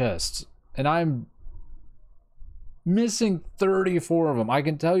freaking chests. And I'm missing 34 of them. I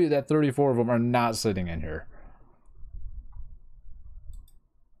can tell you that 34 of them are not sitting in here.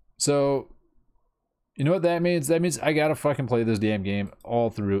 So, you know what that means? That means I gotta fucking play this damn game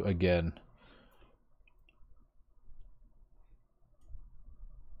all through again.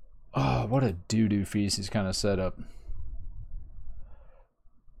 Oh, what a doo-doo feast he's kind of set up.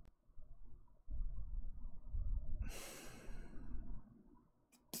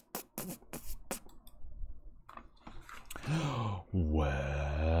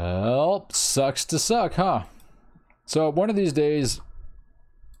 Sucks to suck, huh? So one of these days,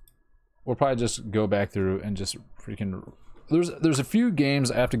 we'll probably just go back through and just freaking... There's a few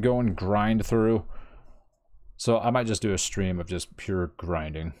games I have to go and grind through. So I might just do a stream of just pure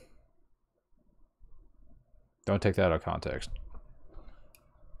grinding. Don't take that out of context.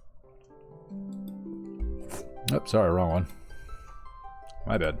 Oops, sorry, wrong one.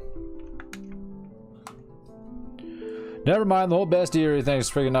 My bad. Never mind, the whole bestiary thing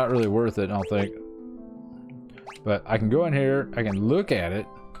is freaking not really worth it, I don't think. But I can go in here, I can look at it.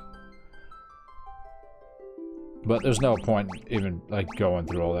 But there's no point even, like, going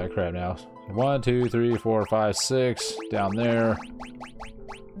through all that crap now. 1, 2, 3, 4, 5, 6, down there.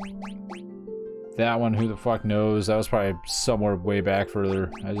 That one, who the fuck knows? That was probably somewhere way back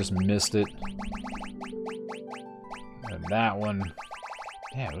further. I just missed it. And that one.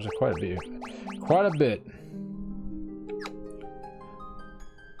 Yeah, it was quite a bit. Quite a bit.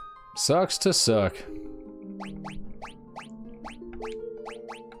 Sucks to suck.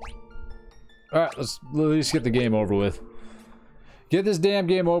 Alright, let's at least get the game over with. Get this damn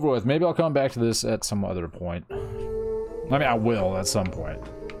game over with. Maybe I'll come back to this at some other point. I mean, I will at some point.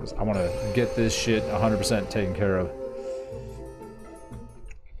 I want to get this shit 100% taken care of.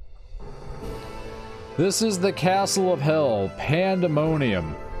 This is the Castle of Hell,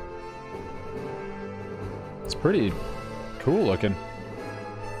 Pandemonium. It's pretty cool looking.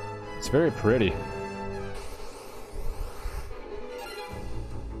 It's very pretty.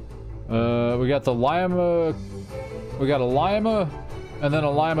 We got the Lima... We got a Lima, and then a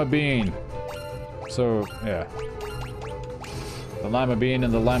Lima Bean. So, yeah. The Lima Bean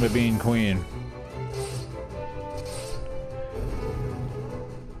and the Lima Bean Queen.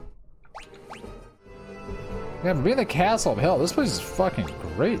 Yeah, but being the Castle of Hell, this place is fucking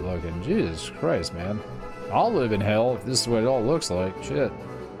great looking. Jesus Christ, man. I'll live in hell if this is what it all looks like. Shit.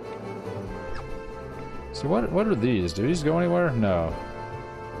 So what are these? Do these go anywhere? No.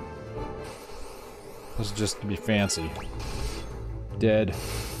 This is just to be fancy. Dead.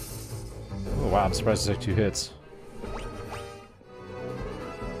 Oh wow, I'm surprised it took 2 hits.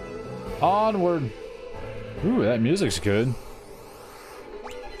 Onward! Ooh, that music's good.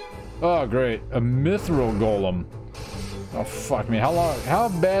 Oh great, a mithril golem. Oh fuck me, how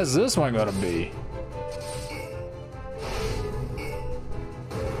bad is this one gonna be?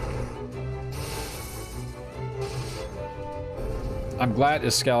 I'm glad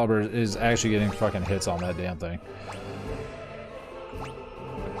Excalibur is actually getting fucking hits on that damn thing.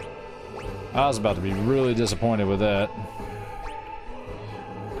 I was about to be really disappointed with that.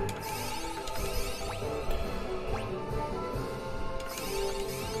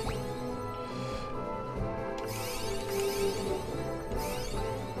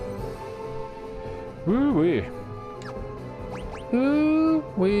 Woo-wee.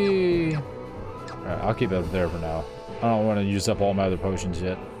 Woo-wee. Alright, I'll keep it up there for now. I don't want to use up all my other potions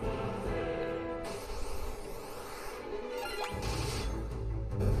yet.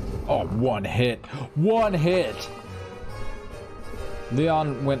 Oh, 1 hit. 1 hit!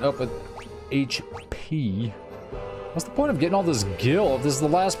 Leon went up with HP. What's the point of getting all this gil if this is the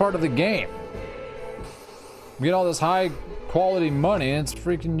last part of the game? We get all this high quality money and it's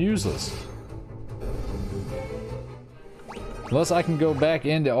freaking useless. Unless I can go back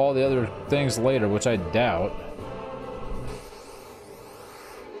into all the other things later, which I doubt.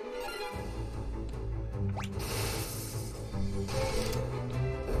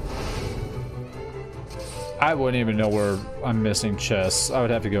 I wouldn't even know where I'm missing chests. I would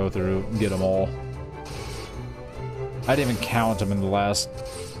have to go through and get them all. I didn't even count them in the last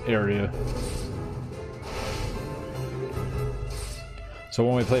area. So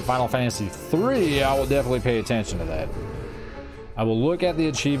when we play Final Fantasy III, I will definitely pay attention to that. I will look at the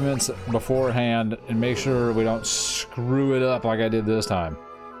achievements beforehand and make sure we don't screw it up like I did this time.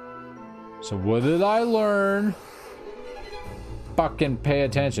 So what did I learn? Fucking pay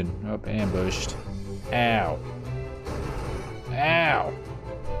attention. Oh, ambushed. Ow. Ow.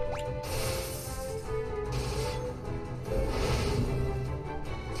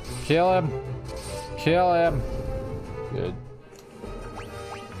 Kill him. Kill him. Good.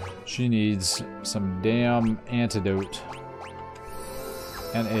 She needs some damn antidote.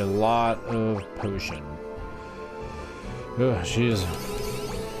 And a lot of potion. Ugh, she is...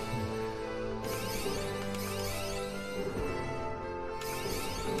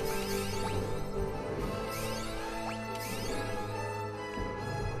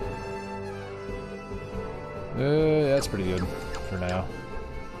 that's pretty good for now.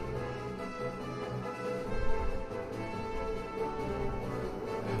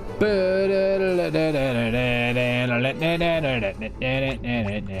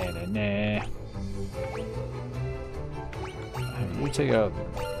 You take out.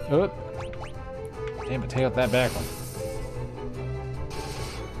 Oh, damn it! Take out that back one.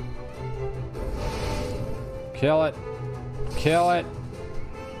 Kill it! Kill it!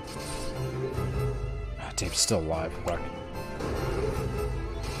 Oh, damn, he's still alive. Fuck.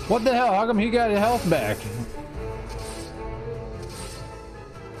 What the hell? How come he got his health back?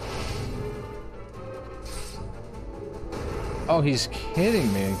 Oh, he's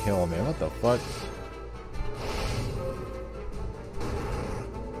kidding me and killing me. What the fuck?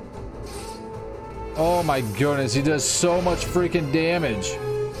 Oh my goodness, he does so much freaking damage.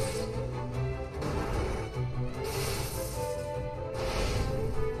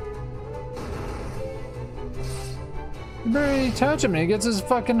 You barely touch him and he gets his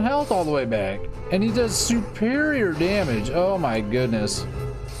fucking health all the way back. And he does superior damage. Oh my goodness.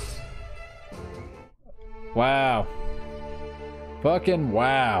 Wow. Fucking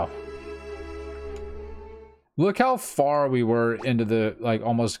wow. Look how far we were into the, like,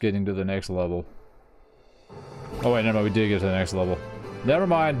 almost getting to the next level. Oh wait, never mind, we did get to the next level. Never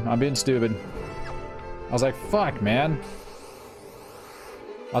mind, I'm being stupid. I was like, fuck, man.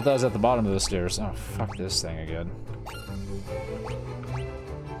 I thought I was at the bottom of the stairs. Oh, fuck this thing again.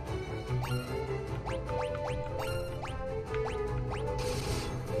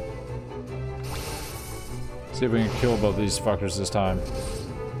 See if we can kill both these fuckers this time.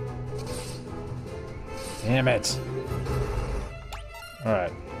 Damn it.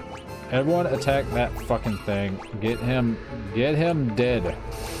 Alright. Everyone attack that fucking thing. Get him dead.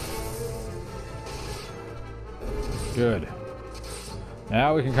 Good.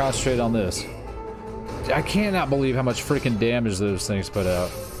 Now we can concentrate on this. I cannot believe how much freaking damage those things put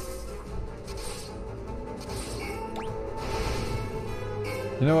out.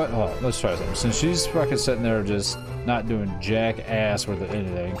 You know what? Hold on, let's try something. Since she's fucking sitting there just not doing jack ass worth of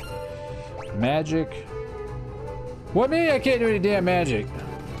anything. Magic. What me? I can't do any damn magic.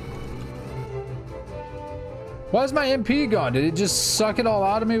 Why is my MP gone? Did it just suck it all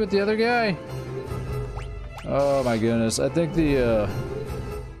out of me with the other guy? Oh my goodness. I think the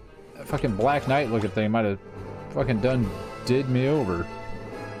fucking Black Knight looking thing might have fucking did me over.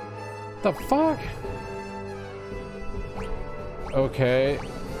 The fuck? Okay.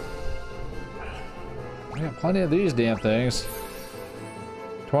 I got plenty of these damn things.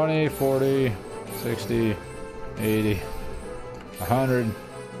 20, 40, 60, 80, 100.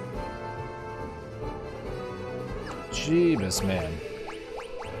 Jeebus, man.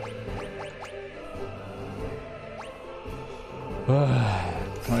 Uh,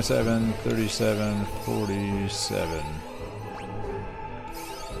 27, 37, 47.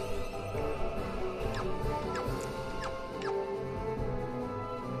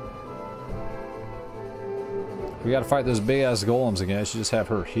 We gotta fight those big ass golems again. I should just have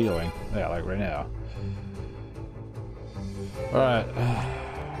her healing. Yeah, like right now. Alright.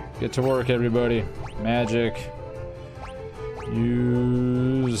 Get to work, everybody. Magic.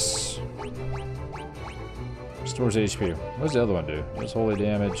 Use. Restores HP. What does the other one do? Does holy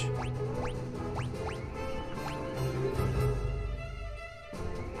damage.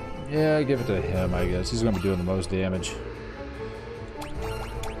 Yeah, give it to him, I guess. He's gonna be doing the most damage.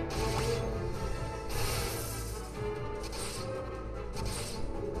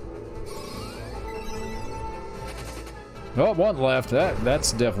 Oh, one left.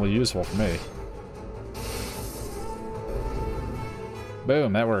 That's definitely useful for me.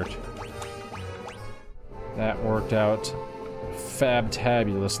 Boom, that worked. That worked out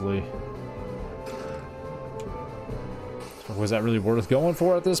fab-tabulously. Was that really worth going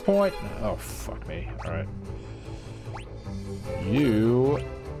for at this point? Oh, fuck me. Alright. You...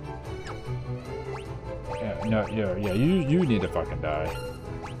 Yeah, you need to fucking die.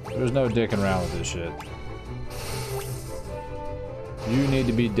 There's no dicking around with this shit. You need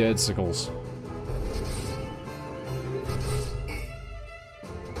to be dead, Sickles.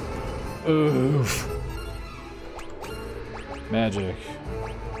 Oof. Magic.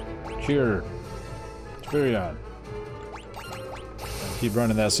 Cure. Furion. Keep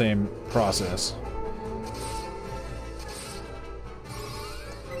running that same process.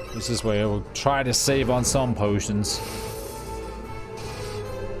 This way I will try to save on some potions.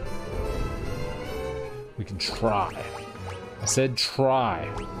 We can try. I said try.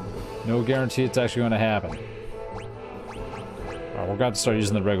 No guarantee it's actually going to happen. Alright, we're going to start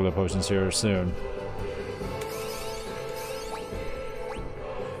using the regular potions here soon.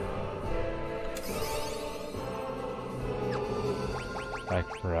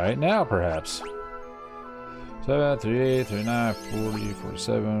 Like right now, perhaps. 7, 38, 39, 40,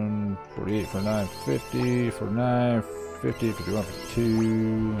 47, 48, 49, 50, 49, 50, 51, 52,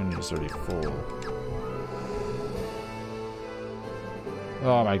 and it's 34.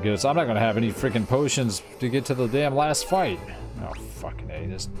 Oh my goodness, I'm not gonna have any freaking potions to get to the damn last fight. Oh, fucking A,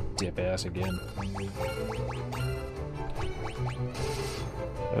 this dip ass again.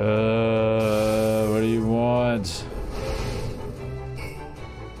 What do you want?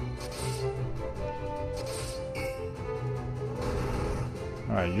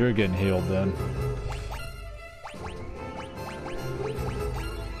 Alright, you're getting healed then.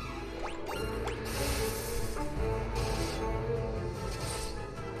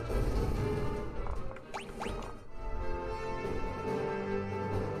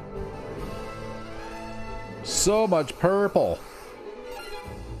 So much purple.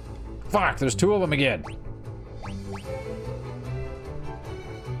 Fuck, there's two of them again.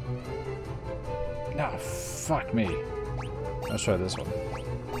 Ah, fuck me. Let's try this one.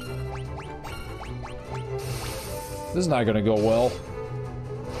 This is not gonna go well.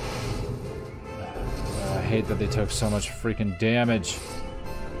 I hate that they took so much freaking damage.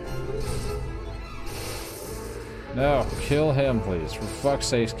 No, kill him, please. For fuck's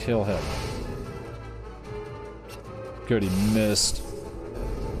sake, kill him. Good, he missed.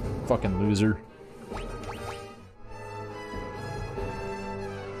 Fucking loser.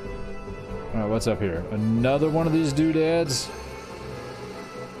 Alright, what's up here? Another one of these doodads?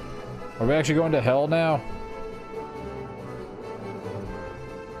 Are we actually going to hell now?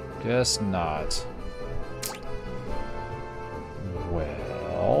 Guess not.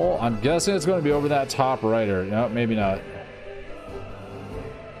 Well, I'm guessing it's going to be over that top right, or no, maybe not.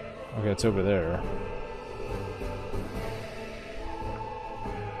 Okay, it's over there.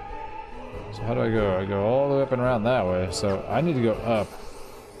 So how do I go? I go all the way up and around that way, so I need to go up.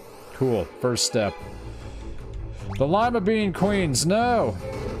 Cool, first step. The Lima Bean Queens, no!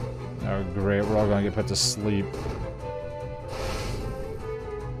 Oh great, we're all gonna get put to sleep.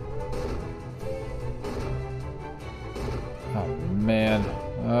 Oh man.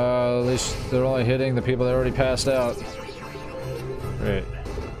 At least they're only hitting the people that already passed out. Great.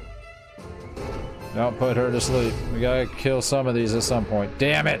 Don't put her to sleep. We gotta kill some of these at some point.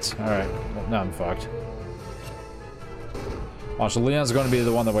 Damn it! Alright, well, now I'm fucked. Oh, so Leon's gonna be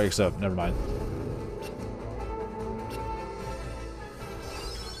the one that wakes up. Never mind.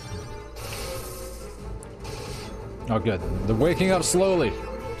 Oh good. They're waking up slowly.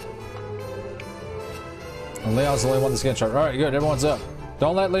 And Leon's the only one that's getting charged. Alright, good. Everyone's up.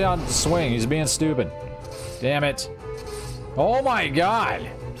 Don't let Leon swing. He's being stupid. Damn it. Oh my god!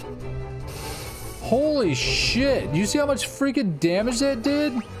 Holy shit! You see how much freaking damage that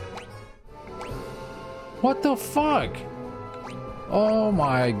did? What the fuck? Oh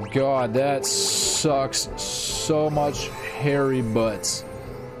my god, that sucks so much hairy butts.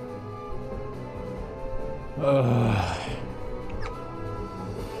 Ugh.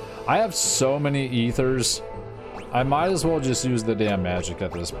 I have so many ethers. I might as well just use the damn magic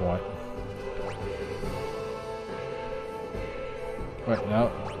at this point. Wait, no.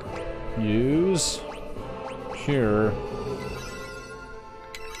 Use. Here.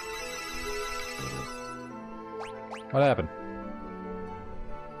 What happened?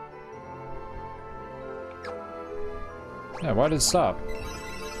 Yeah, why did it stop?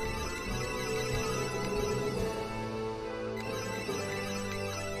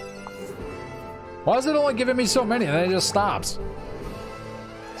 Why is it only giving me so many and then it just stops?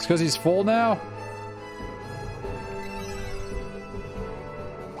 It's because he's full now?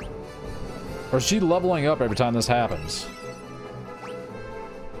 Or is she leveling up every time this happens?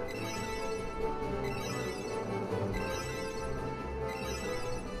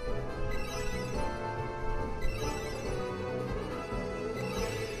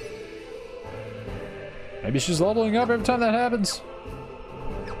 Maybe she's leveling up every time that happens?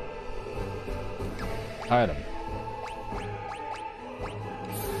 Item.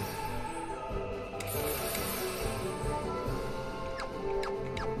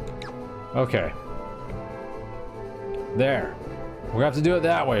 Okay. There. We have to do it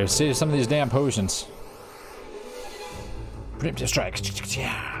that way. Save some of these damn potions. Preemptive strike.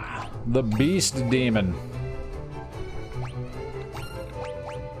 The beast demon.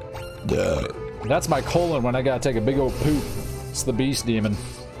 That's my colon when I gotta take a big old poop. It's the beast demon.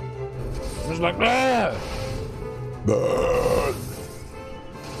 It's like, ah! Oh,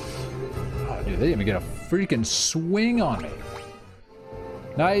 dude, they didn't even get a freaking swing on me.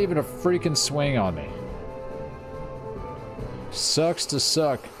 Not even a freaking swing on me. Sucks to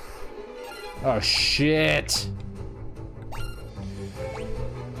suck. Oh, shit.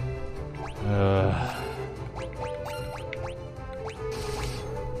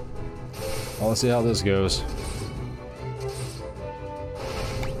 Well, let's see how this goes.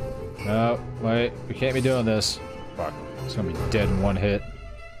 No, wait, we can't be doing this. Fuck, it's gonna be dead in one hit.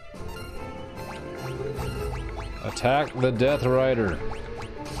 Attack the Death Rider.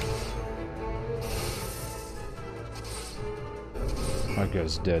 That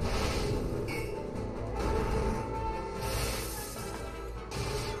guy's dead.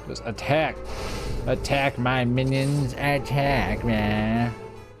 Just attack. Attack my minions. Attack, man.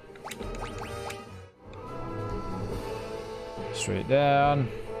 Straight down.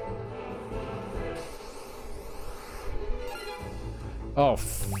 Oh,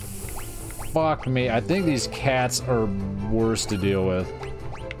 fuck me. I think these cats are worse to deal with.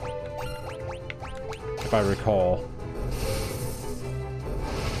 If I recall.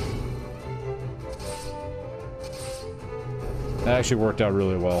 That actually worked out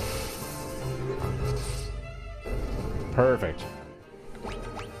really well. Perfect.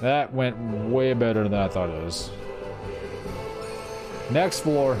 That went way better than I thought it was. Next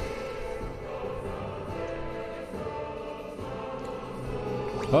floor.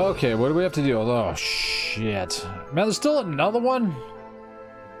 Okay, what do we have to do? Oh, shit. Man, there's still another one?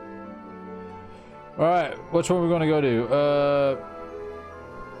 Alright, which one are we going to go to?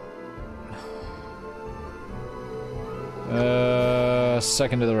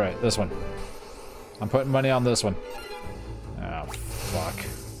 Second to the right. This one. I'm putting money on this one. Oh, fuck.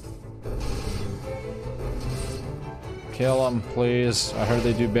 Kill him, please. I heard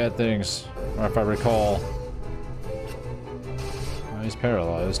they do bad things. Or if I recall. Oh, he's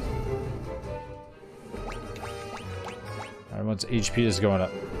paralyzed. Everyone's HP is going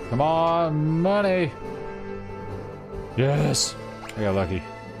up. Come on, money! Yes! I got lucky.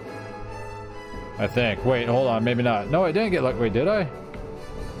 I think. Wait, hold on, maybe not. No, I didn't get lucky. Wait, did I?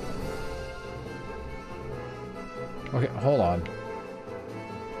 Okay, hold on.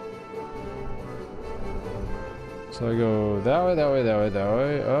 So I go that way, that way, that way, that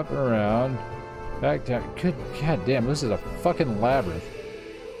way, up and around, back down. Good god damn, this is a fucking labyrinth.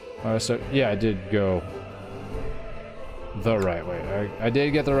 Alright, so yeah, I did go the right way. I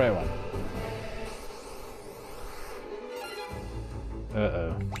did get the right one.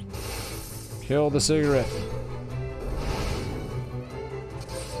 Uh-oh. Kill the cigarette.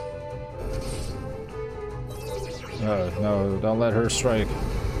 Oh, no, don't let her strike.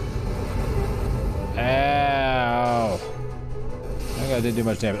 Ow! I think I didn't do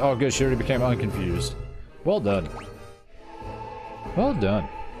much damage. Oh, good, she already became unconfused. Well done. Well done.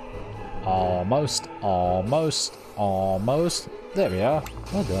 Almost, almost, almost. There we are.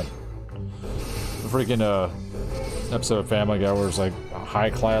 Well done. The freaking, episode of Family Guy where it's like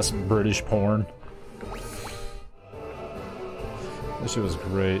high-class British porn. This shit was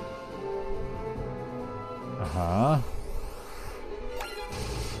great. Uh-huh.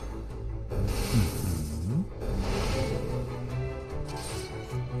 Mm-hmm.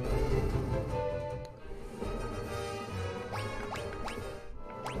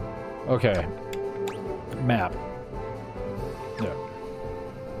 Okay. Map. Yeah.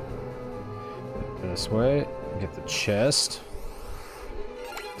 This way. Get the chest.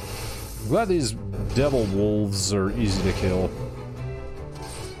 I'm glad these devil wolves are easy to kill.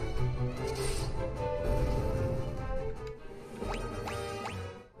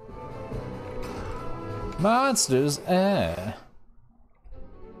 Monsters, eh.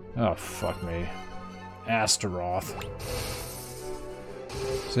 Oh, fuck me. Astaroth.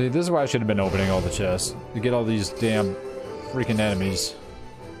 See, this is why I should have been opening all the chests. To get all these damn freaking enemies.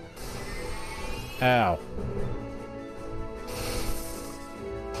 Ow.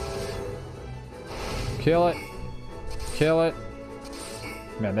 Kill it. Kill it.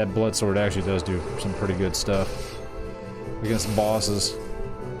 Man, that blood sword actually does do some pretty good stuff against bosses.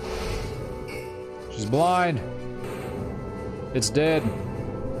 She's blind. It's dead.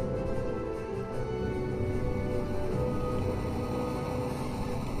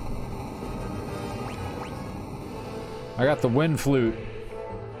 I got the wind flute.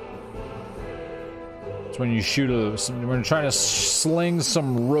 It's when you shoot when you're trying to sling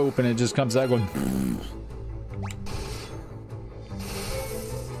some rope and it just comes out going.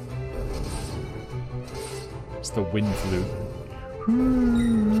 It's the wind flute.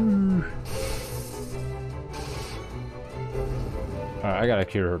 Alright, I gotta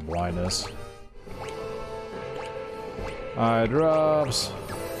cure her blindness. Eye drops.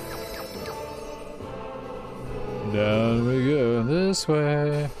 Down we go, this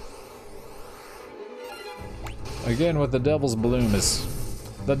way. Again with the devil's bloomers.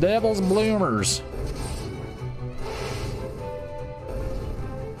 The devil's bloomers.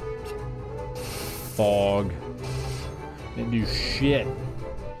 Fog. Didn't do shit.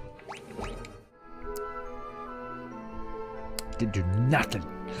 didn't do nothing.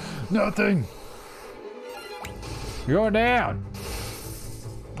 Nothing. You're going down.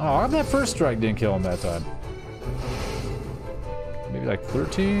 Oh, that first strike didn't kill him that time. Maybe like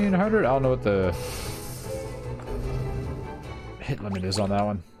 1,300? I don't know what the hit limit is on that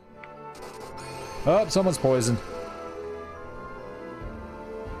one. Oh, someone's poisoned.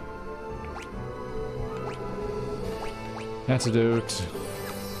 Antidote.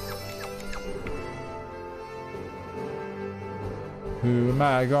 Who am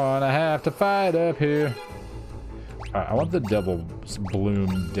I gonna have to fight up here? Alright, I want the Devil's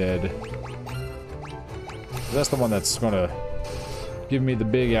Bloom dead. That's the one that's gonna give me the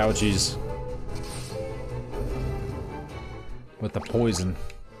big ouchies. With the poison.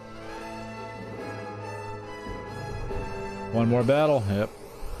 One more battle, yep.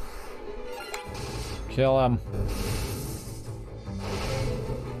 Kill him.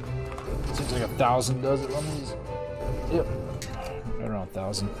 Seems like 1,000 does it on these. Yep. Right around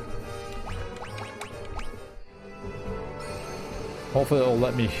 1,000. Hopefully it'll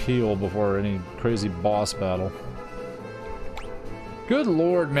let me heal before any crazy boss battle. Good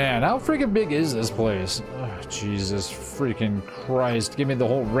lord, man. How freaking big is this place? Oh, Jesus freaking Christ. Give me the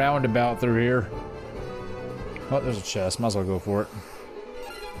whole roundabout through here. Oh, there's a chest. Might as well go for it.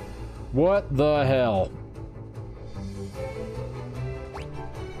 What the hell?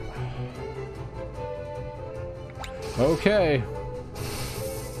 Okay.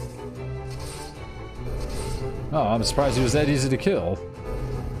 Oh, I'm surprised he was that easy to kill.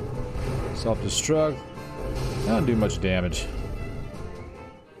 Self-destruct. That don't do much damage.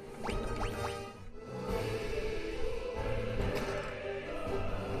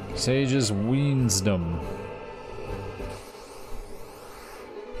 Sage's Wisdom.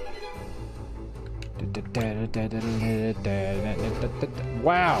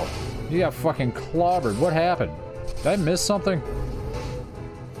 Wow! You got fucking clobbered. What happened? Did I miss something?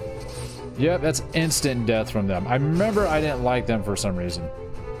 Yep, that's instant death from them. I remember I didn't like them for some reason.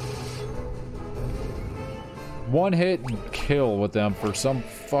 One hit kill with them for some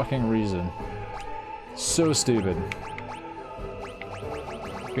fucking reason. So stupid.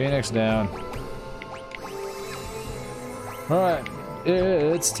 Phoenix down. Alright,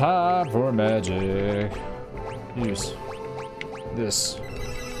 it's time for magic. Use this.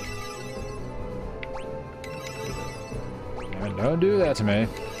 And don't do that to me.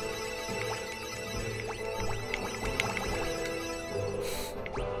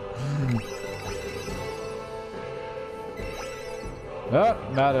 Oh,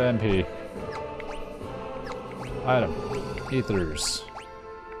 not an MP. Item. Ethers.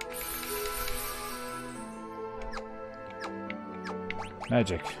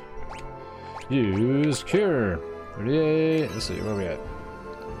 Magic. Use Cure. 38. Let's see, where are we at?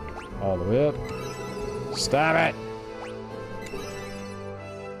 All the way up. Stop it!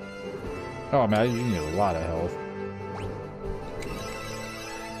 Oh man, you need a lot of health.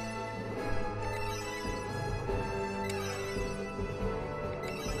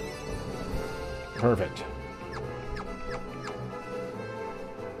 Perfect.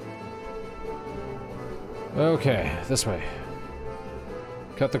 Okay, this way.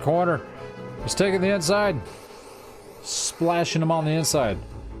 Cut the corner. Just taking the inside. Splashing them on the inside.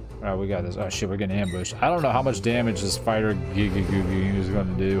 Alright, we got this. Oh shit, we're getting ambushed. I don't know how much damage this fighter Giga is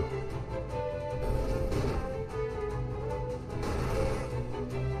going to do.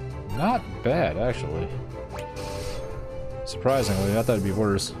 Not bad, actually. Surprisingly, I thought it'd be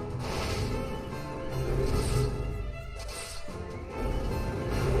worse.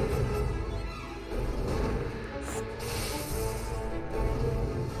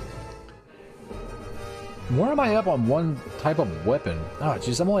 Where am I up on one type of weapon? Oh,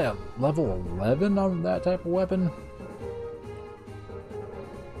 jeez, I'm only at level 11 on that type of weapon.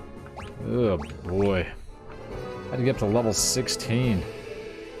 Oh, boy. I had to get up to level 16.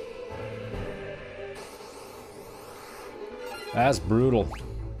 That's brutal.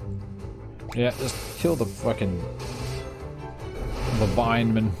 Yeah, just kill the fucking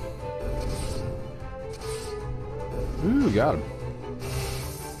Levineman. Ooh, got him.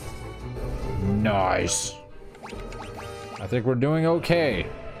 Nice. I think we're doing okay.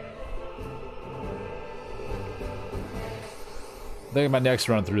 I think my next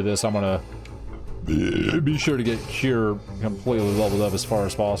run through this, I'm gonna be sure to get Cure completely leveled up as far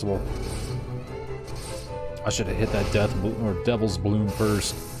as possible. I should have hit that Devil's Bloom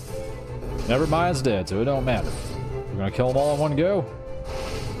first. Never mind's dead, so it don't matter. We're gonna kill them all in one go.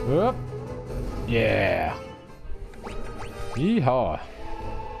 Whoop. Yeah. Yeehaw.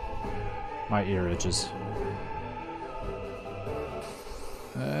 My ear itches.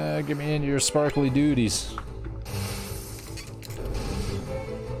 Get me into your sparkly duties.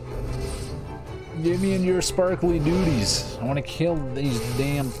 Get me in your sparkly duties. I want to kill these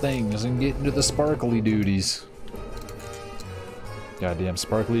damn things and get into the sparkly duties. Goddamn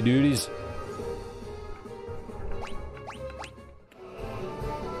sparkly duties.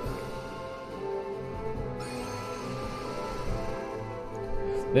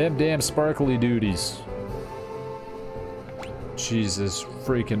 Them damn sparkly duties. Jesus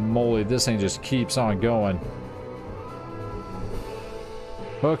freaking moly, this thing just keeps on going.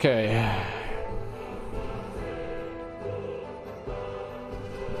 Okay.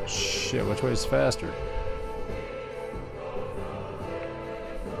 Shit, which way is faster?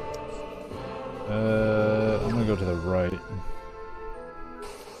 I'm gonna go to the right.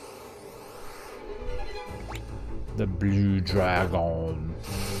 The blue dragon.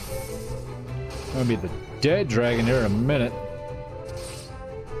 Gonna be the dead dragon here in a minute.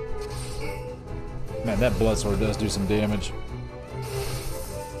 Man, that blood sword does do some damage.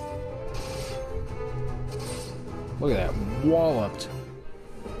 Look at that, walloped.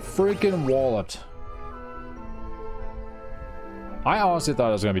 Freaking walloped. I honestly thought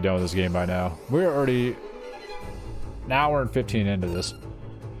I was gonna be done with this game by now. We're already an hour and 15 into this.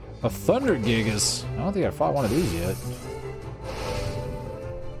 A Thunder Gigas. I don't think I fought one of these yet.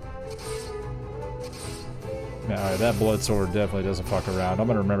 Yeah, alright, that blood sword definitely doesn't fuck around. I'm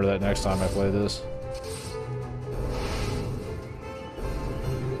gonna remember that next time I play this.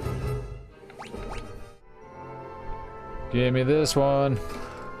 Give me this one.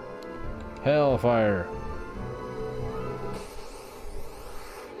 Hellfire.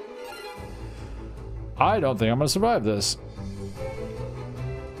 I don't think I'm gonna survive this.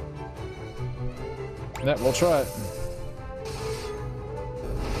 Yeah, we'll try it.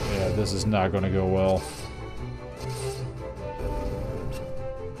 Yeah, this is not gonna go well.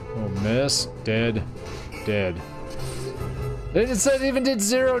 Oh, miss. Dead. Dead. It said it even did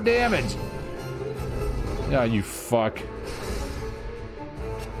 0 damage. Yeah, you fuck.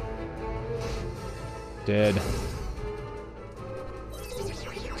 Dead.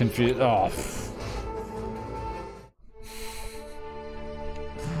 Confused. Oh.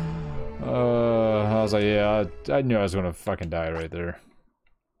 I was like, yeah, I knew I was gonna fucking die right there.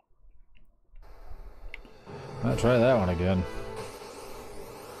 I'll try that one again.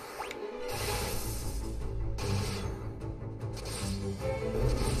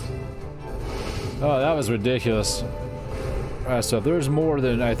 Oh, that was ridiculous. Alright, so if there's more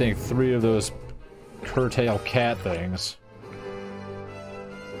than, I think, 3 of those curtail cat things,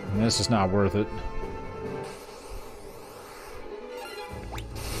 this is not worth it.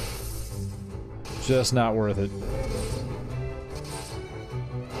 Just not worth it.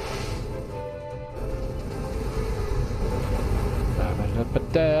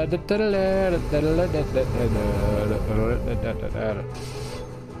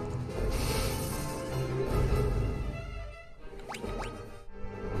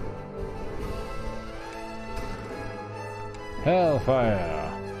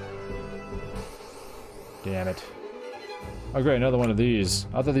 Hellfire. Damn it. Oh great, another one of these.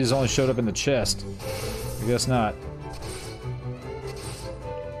 I thought these only showed up in the chest. I guess not.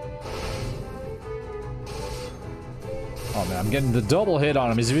 Oh man, I'm getting the double hit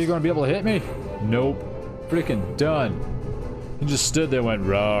on him. Is he gonna be able to hit me? Nope. Freaking done. He just stood there and went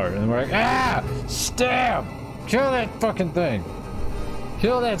roar, and we're like, ah! Stab! Kill that fucking thing!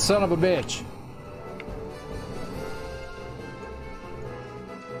 Kill that son of a bitch!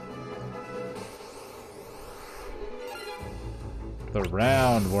 The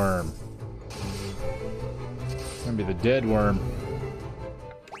round worm. It's gonna be the dead worm.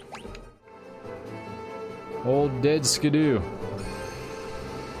 Old dead skidoo.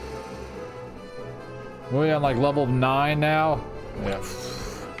 We're on like level 9 now? Yeah.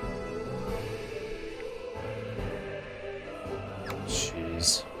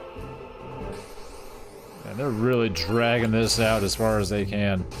 Jeez. Man, they're really dragging this out as far as they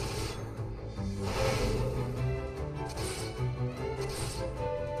can.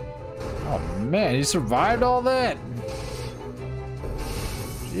 Oh man, he survived all that?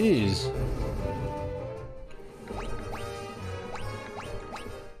 Jeez.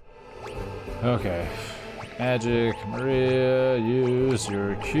 Okay. Magic, Maria, use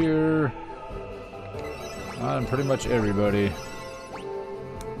your cure on pretty much everybody.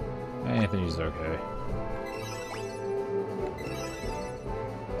 Anthony's okay.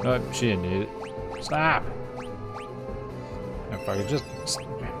 Nope, she didn't need it. Stop! If I could just...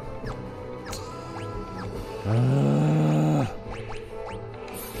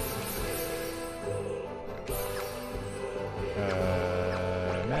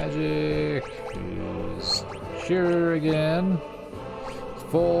 magic is cure again.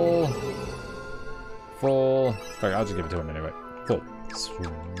 Full. full. Fuck, I'll just give it to him anyway. Full.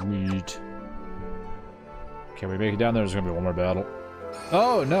 Sweet. Can we make it down there? There's gonna be one more battle.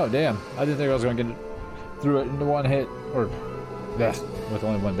 Oh no, damn. I didn't think I was gonna get through it into one hit. Or with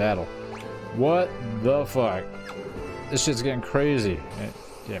only one battle. What the fuck? This shit's getting crazy.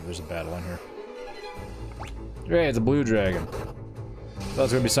 Damn, there's a battle in here. Hey, it's a blue dragon. Thought it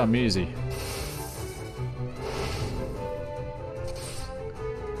was gonna be something easy.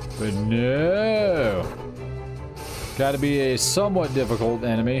 But no! Gotta be a somewhat difficult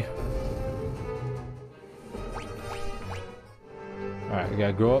enemy. Alright, we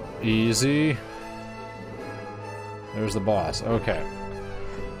gotta go up easy. There's the boss. Okay.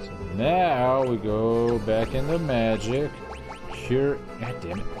 So now we go back into magic. Cure. God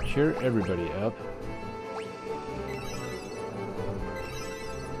damn it. Cure everybody up.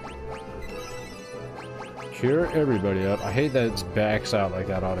 Cure everybody up. I hate that it backs out like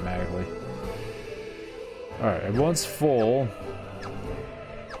that automatically. Alright, everyone's full.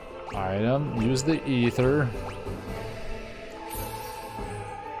 Item. Use the ether.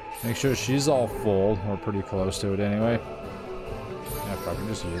 Make sure she's all full. We're pretty close to it anyway. Yeah, fucking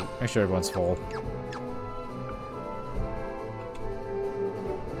just use it. Make sure everyone's full.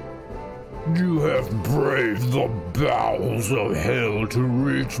 You have braved the bowels of hell to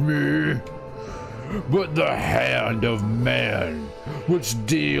reach me. But the hand of man, which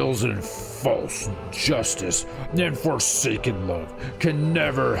deals in false justice and forsaken love, can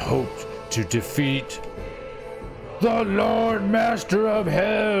never hope to defeat the Lord Master of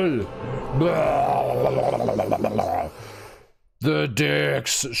Hell. The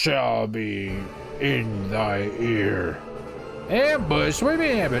dicks shall be in thy ear. Ambush? What do you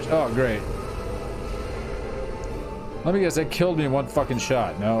mean ambush? Oh, great. Let me guess, that killed me in one fucking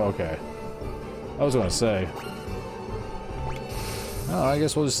shot. No? Okay. I was gonna say. Oh, I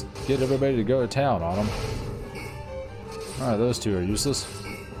guess we'll just get everybody to go to town on them. Alright, those two are useless.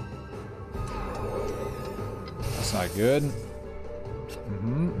 That's not good.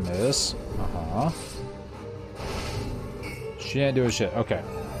 Miss. She ain't doing shit. Okay.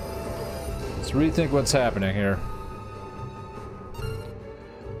 Let's rethink what's happening here.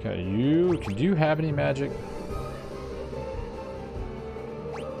 Okay, you... Can you have any magic?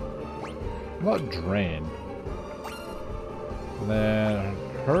 What about drain? And then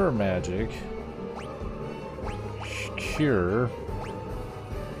her magic. Cure.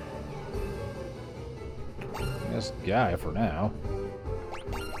 I guess Guy for now.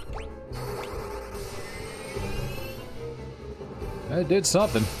 It did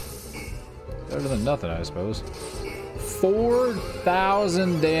something. Better than nothing, I suppose.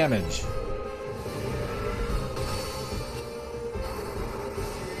 4,000 damage.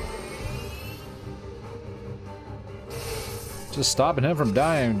 Just stopping him from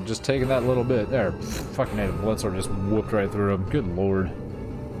dying, just taking that little bit. There, fucking native bloodsword just whooped right through him. Good lord.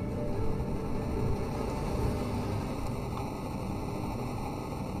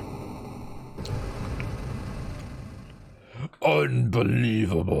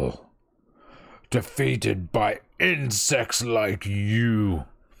 Unbelievable. Defeated by insects like you.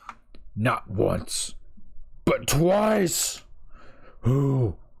 Not once, but twice.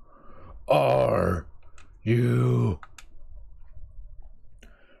 Who are you?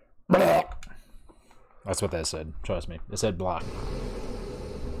 Blah. That's what that said. Trust me. It said blah.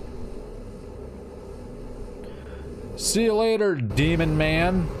 See you later, demon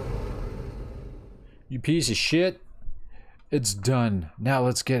man. You piece of shit. It's done. Now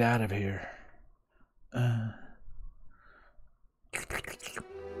let's get out of here.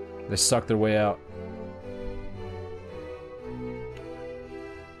 They sucked their way out.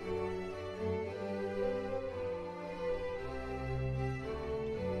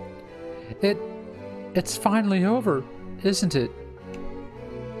 It's finally over, isn't it?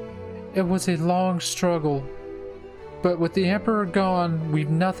 It was a long struggle, but with the Emperor gone, we've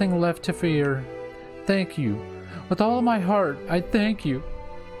nothing left to fear. Thank you. With all of my heart, I thank you.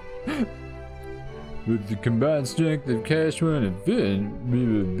 With the combined strength of Cashwan and Finn, we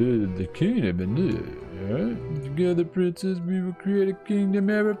will build the kingdom anew. Together, princes, we will create a kingdom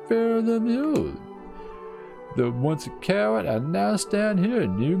ever fairer than the old. Though once a coward, I now stand here a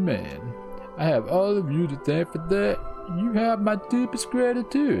new man. I have all of you to thank for that. You have my deepest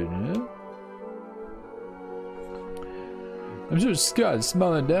gratitude, huh? I'm sure Scott is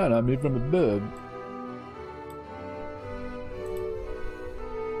smiling down on me from above.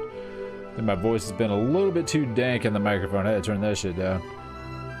 I think my voice has been a little bit too dank in the microphone. I had to turn that shit down.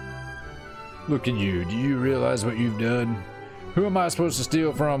 Look at you. Do you realize what you've done? Who am I supposed to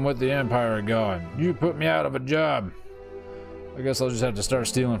steal from with the Empire gone? You put me out of a job. I guess I'll just have to start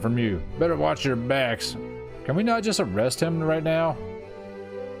stealing from you. Better watch your backs. Can we not just arrest him right now?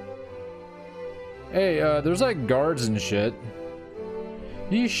 Hey, there's like guards and shit.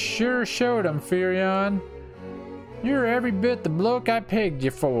 You sure showed him, Furion. You're every bit the bloke I pegged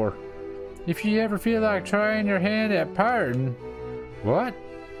you for. If you ever feel like trying your hand at pirating... What?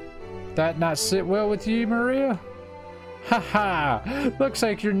 That not sit well with you, Maria? Haha! Looks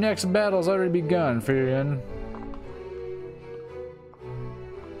like your next battle's already begun, Furion.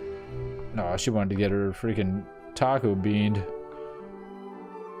 No, she wanted to get her freaking taco beaned.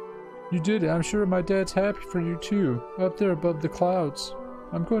 You did it. I'm sure my dad's happy for you too. Up there above the clouds.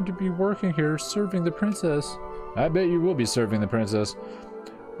 I'm going to be working here, serving the princess. I bet you will be serving the princess.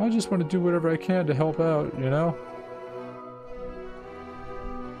 I just want to do whatever I can to help out, you know?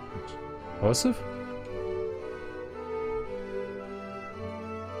 Joseph?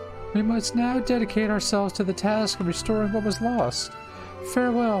 We must now dedicate ourselves to the task of restoring what was lost.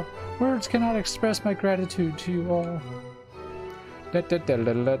 Farewell. Words cannot express my gratitude to you all.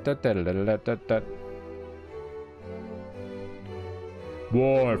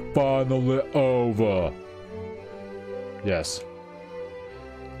 War finally over. Yes.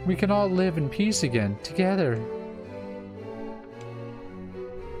 We can all live in peace again, together.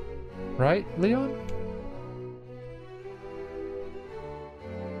 Right, Leon?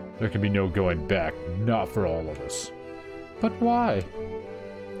 There can be no going back, not for all of us. But why?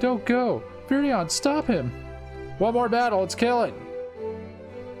 Don't go! Furion, stop him! One more battle, let's kill it!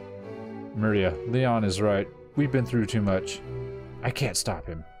 Maria, Leon is right. We've been through too much. I can't stop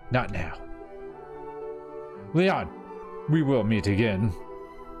him. Not now. Leon, we will meet again.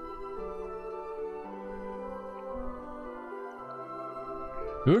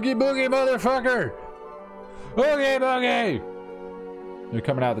 Oogie boogie, motherfucker! Oogie boogie! They're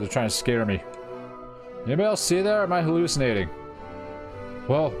coming out, they're trying to scare me. Anybody else see that, or am I hallucinating?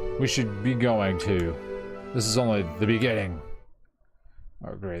 Well, we should be going to. This is only the beginning.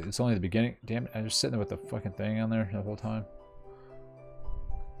 Oh, great. It's only the beginning. Damn it. I'm just sitting there with the fucking thing on there the whole time.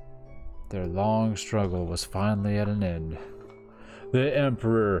 Their long struggle was finally at an end. The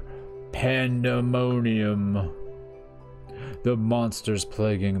Emperor, Pandemonium. The monsters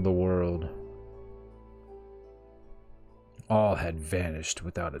plaguing the world. All had vanished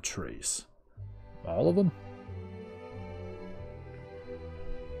without a trace. All of them?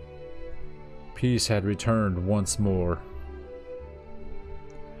 Peace had returned once more.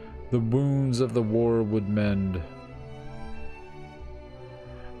 The wounds of the war would mend,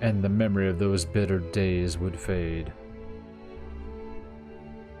 and the memory of those bitter days would fade.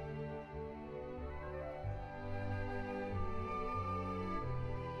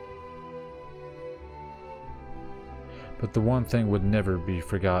 But the one thing would never be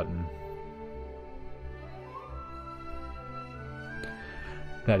forgotten.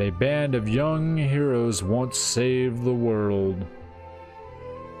 That a band of young heroes once saved the world.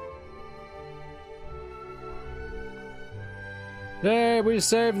 Hey, we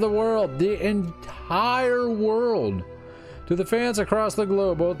saved the world! The entire world! To the fans across the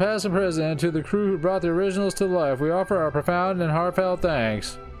globe, both past and present, and to the crew who brought the originals to life, we offer our profound and heartfelt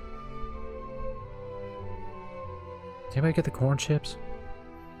thanks. Did anybody get the corn chips?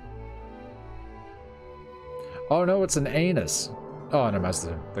 Oh no, it's an anus. Oh, no, that's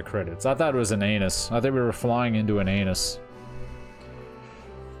the credits. I thought it was an anus. I think we were flying into an anus.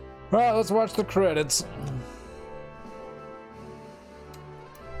 Alright, let's watch the credits.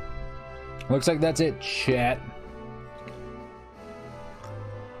 Looks like that's it, chat.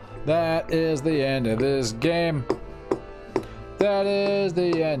 That is the end of this game. That is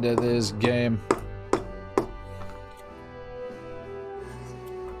the end of this game.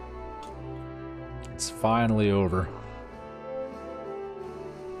 It's finally over.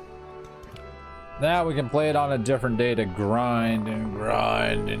 Now we can play it on a different day to grind and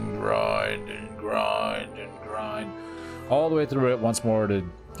grind and grind and grind and grind. All the way through it once more to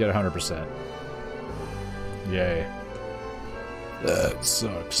get 100%. Yay. That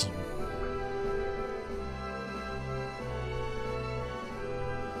sucks.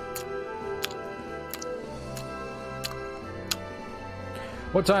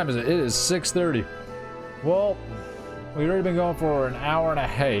 What time is it? It is 6:30. Well, we've already been going for an hour and a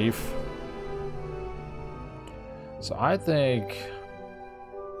half. So I think...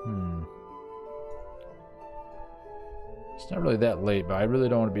 It's not really that late, but I really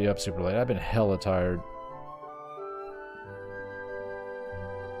don't want to be up super late. I've been hella tired.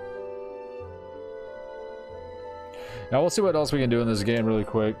 Now we'll see what else we can do in this game really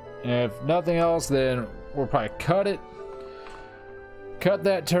quick. And if nothing else, then we'll probably cut it. Cut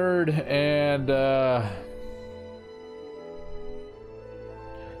that turd and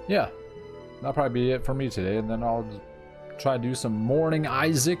yeah, that'll probably be it for me today. And then I'll try to do some morning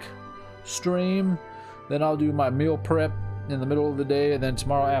Isaac stream. Then I'll do my meal prep in the middle of the day. And then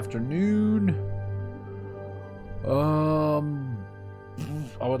tomorrow afternoon, I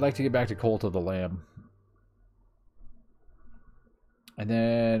would like to get back to Cult of the Lamb. And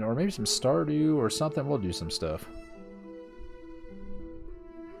then, or maybe some Stardew or something. We'll do some stuff.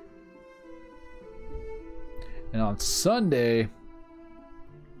 And on Sunday,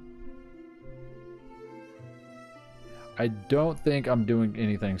 I don't think I'm doing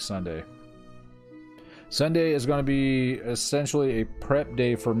anything Sunday. Sunday is going to be essentially a prep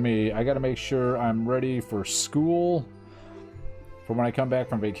day for me. I got to make sure I'm ready for school. For when I come back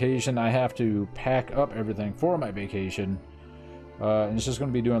from vacation, I have to pack up everything for my vacation. And it's just going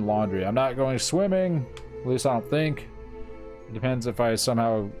to be doing laundry. I'm not going swimming, at least I don't think. It depends if I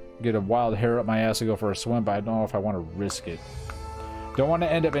somehow get a wild hair up my ass to go for a swim, but I don't know if I want to risk it. Don't want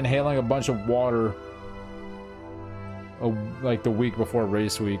to end up inhaling a bunch of water like the week before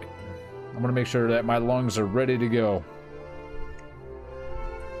race week. I'm going to make sure that my lungs are ready to go.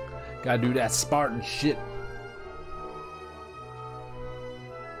 Gotta do that Spartan shit.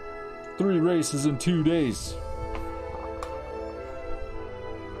 3 races in 2 days.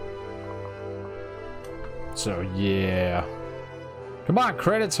 So, yeah. Come on,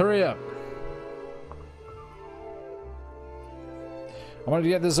 credits, hurry up. I wanted to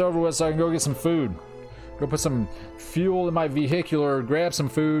get this over with so I can go get some food. Go put some fuel in my vehicular, grab some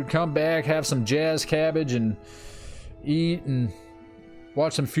food, come back, have some jazz cabbage, and eat and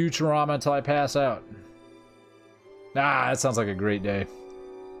watch some Futurama until I pass out. Ah, that sounds like a great day.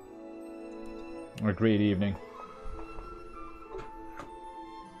 Or a great evening.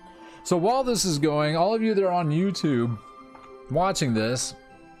 So while this is going, all of you that are on YouTube watching this,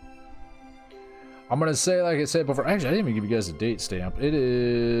 I'm going to say, like I said before, actually, I didn't even give you guys a date stamp. It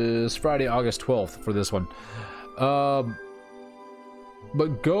is Friday, August 12th for this one. But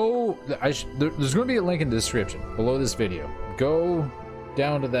go, there's going to be a link in the description below this video. Go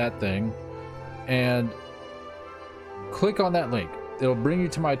down to that thing and click on that link. It'll bring you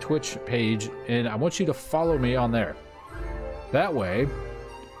to my Twitch page, and I want you to follow me on there. That way,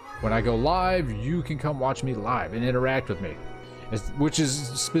 when I go live, you can come watch me live and interact with me. Which is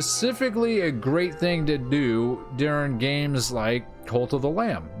specifically a great thing to do during games like Cult of the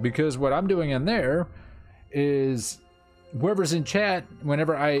Lamb. Because what I'm doing in there is whoever's in chat,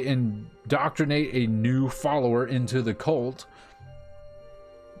 whenever I indoctrinate a new follower into the cult,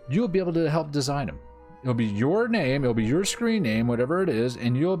 you'll be able to help design them. It'll be your name, it'll be your screen name, whatever it is,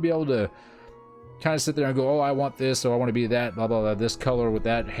 and you'll be able to kind of sit there and go, oh, I want this, so I want to be that, blah, blah, blah, this color with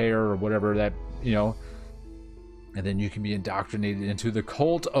that hair or whatever that, you know. And then you can be indoctrinated into the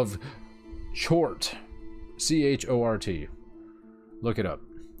cult of Chort. C-H-O-R-T. Look it up.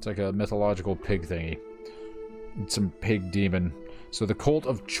 It's like a mythological pig thingy. It's some pig demon. So the cult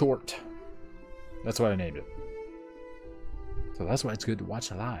of Chort. That's what I named it. So that's why it's good to watch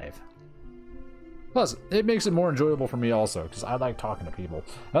live. Plus, it makes it more enjoyable for me also, because I like talking to people.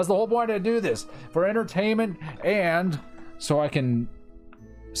 That's the whole point I do this. For entertainment and so I can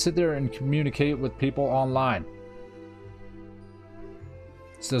sit there and communicate with people online.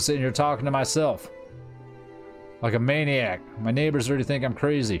 Still sitting here talking to myself like a maniac. My neighbors already think I'm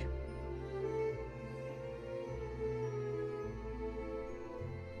crazy.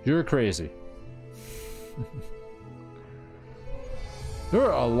 You're crazy. There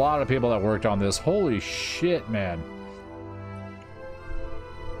are a lot of people that worked on this. Holy shit, man.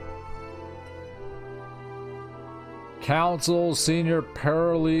 Counsel, senior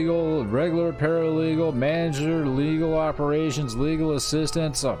paralegal, regular paralegal, manager, legal operations, legal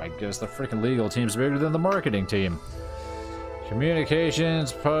assistants. Oh my goodness, the freaking legal team's bigger than the marketing team.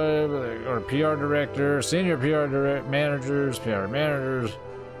 Communications, or PR director, senior managers, PR managers.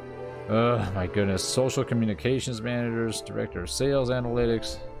 Oh my goodness, social communications managers, director of sales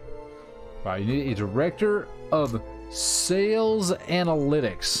analytics. Wow, you need a director of sales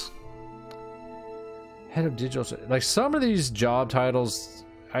analytics. Head of digital, like some of these job titles,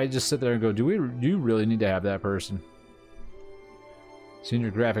 I just sit there and go, do you really need to have that person?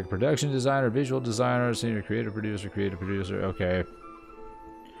 Senior graphic production designer, visual designer, senior creative producer, okay.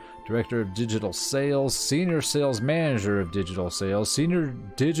 Director of digital sales, senior sales manager of digital sales, senior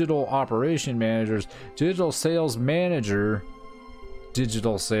digital operation managers, digital sales manager,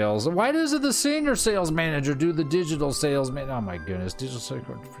 digital sales. Why doesn't the senior sales manager do the digital sales man? Oh my goodness, digital sales,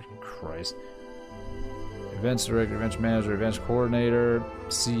 freaking Christ. Events director, events manager, events coordinator,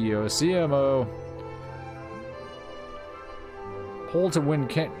 CEO, CMO. Hold to win.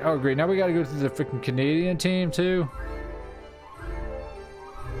 Oh, great. Now we got to go to the freaking Canadian team, too.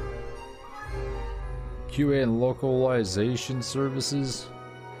 QA and localization services.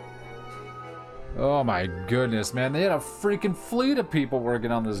 Oh my goodness, man. They had a freaking fleet of people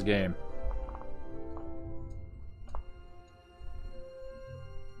working on this game.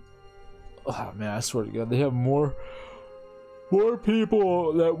 Oh man, I swear to God, they have more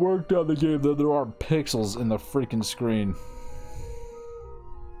people that worked on the game than there are pixels in the freaking screen.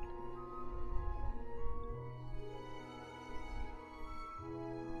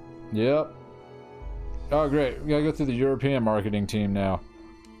 Yep. Oh great, we gotta go through the European marketing team now.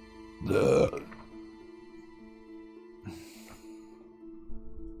 Ugh.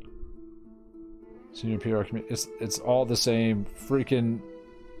 Senior PR committee. It's all the same freaking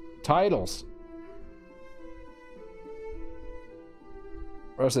titles.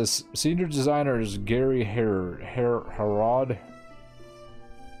 It says senior designer is Gary Harrod.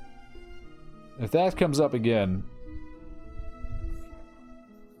 If that comes up again,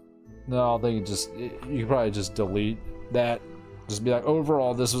 no, I think you could probably just delete that. Just be like,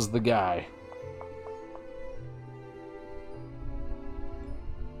 overall, this was the guy.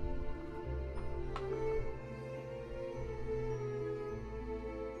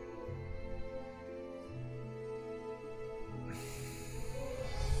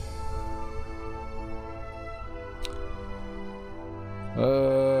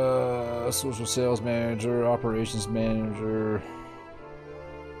 Social sales manager, operations manager.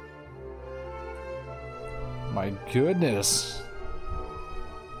 My goodness.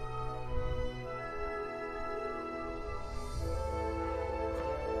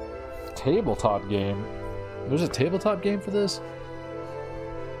 Tabletop game. There's a tabletop game for this?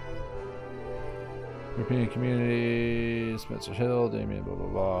 European community, Spencer Hill, Damien, blah blah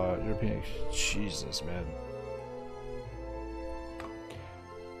blah. European. Jesus, man.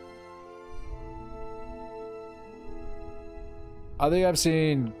 I think I've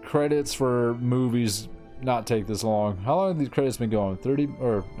seen credits for movies not take this long. How long have these credits been going? 30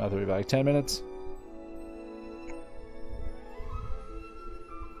 or not 30, like 10 minutes?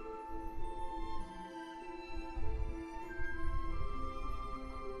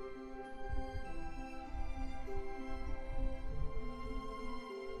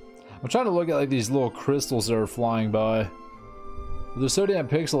 I'm trying to look at like these little crystals that are flying by. They're so damn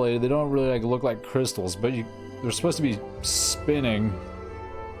pixelated, they don't really like look like crystals, but they're supposed to be spinning.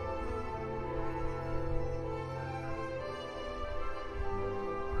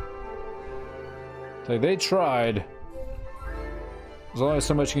 It's like they tried. There's only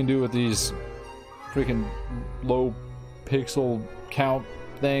so much you can do with these freaking low pixel count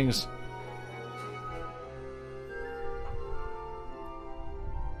things.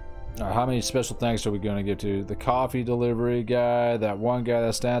 How many special thanks are we going to give to? The coffee delivery guy, that one guy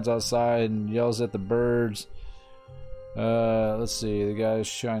that stands outside and yells at the birds. Let's see, the guy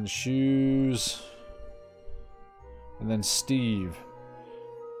shines shoes. And then Steve.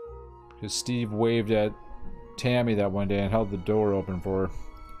 Because Steve waved at Tammy that one day and held the door open for her.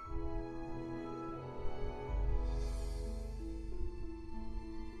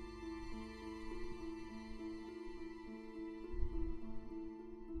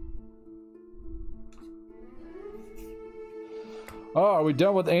 Oh, are we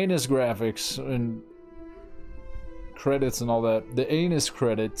done with anus graphics and credits and all that? The anus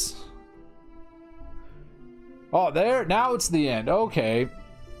credits. Oh, there? Now it's the end. Okay.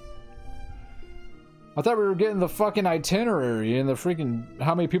 I thought we were getting the fucking itinerary and the freaking...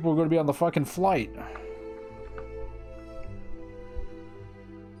 how many people were going to be on the fucking flight.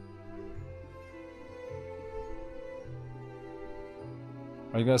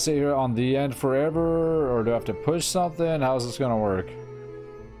 Are you going to sit here on the end forever? Or do I have to push something? How's this going to work?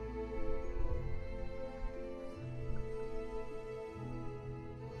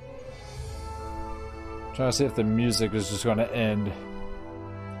 I'm trying to see if the music is just going to end.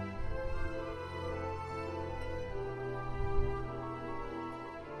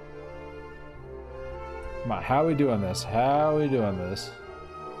 Come on, how are we doing this? How are we doing this?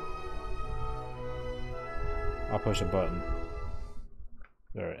 I'll push a button.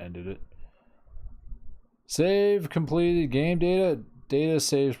 There, I ended it. Save completed game data. Data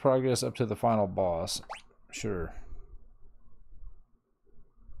saves progress up to the final boss. Sure.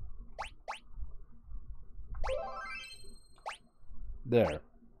 There.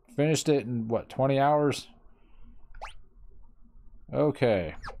 Finished it in what, 20 hours?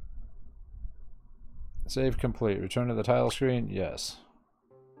 Okay. Save complete. Return to the title screen? Yes.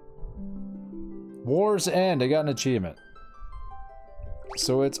 War's End. I got an achievement.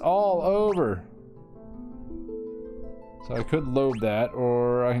 So it's all over. So I could load that,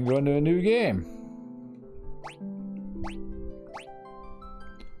 or I can go into a new game.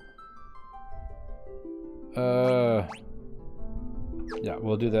 Yeah,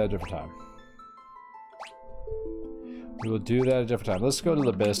 we'll do that at a different time. We will do that at a different time. Let's go to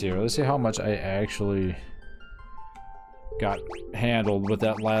the best here. Let's see how much I actually got handled with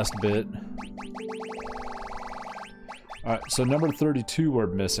that last bit. Alright, so number 32 we're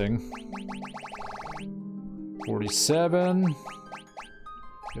missing. 47.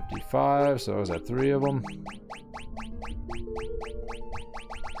 55, so I was at 3 of them.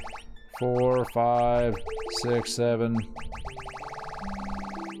 4, 5, 6, 7,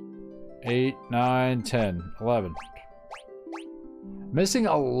 8, 9, 10, 11. Missing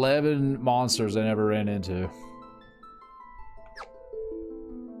 11 monsters I never ran into.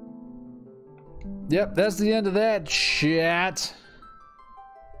 Yep, that's the end of that, chat.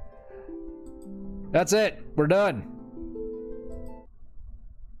 That's it. We're done.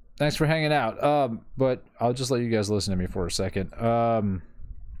 Thanks for hanging out. But I'll just let you guys listen to me for a second. I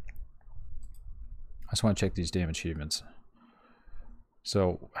just want to check these damn achievements.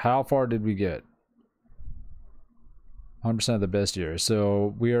 So, how far did we get? 100% of the best year.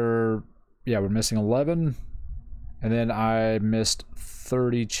 So, we're missing 11. And then I missed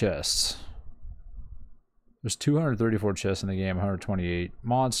 30 chests. There's 234 chests in the game, 128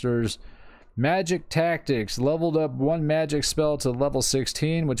 monsters. Magic Tactics, leveled up 1 magic spell to level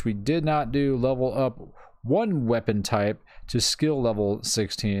 16, which we did not do. Level up 1 weapon type to skill level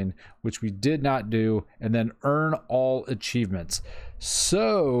 16, which we did not do. And then earn all achievements.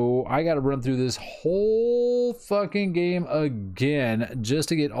 So, I gotta run through this whole fucking game again just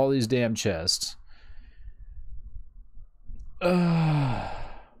to get all these damn chests.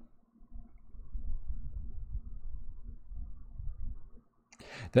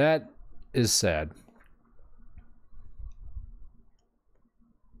 That is sad.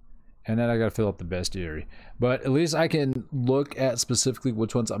 And then I gotta fill up the bestiary. But at least I can look at specifically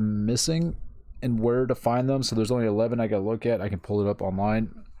which ones I'm missing and where to find them. So there's only 11 I gotta look at. I can pull it up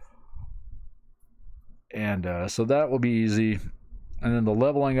online. And so that will be easy. And then the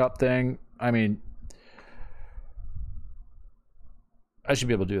leveling up thing, I mean, I should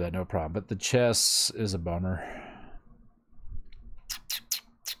be able to do that, no problem. But the chests is a bummer.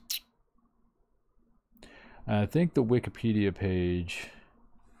 I think the Wikipedia page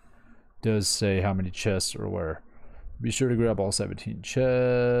does say how many chests are where. Be sure to grab all 17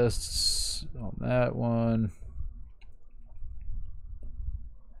 chests on that one.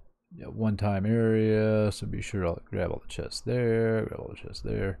 Yeah, one-time area, so be sure to grab all the chests there, grab all the chests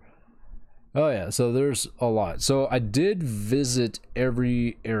there. Oh yeah, so there's a lot. So I did visit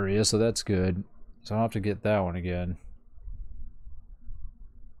every area, so that's good. So I don't have to get that one again.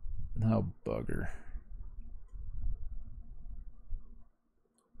 Oh, bugger.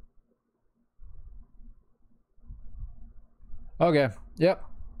 Okay. Yep.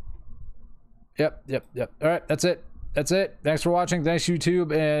 All right, that's it. Thanks for watching. Thanks,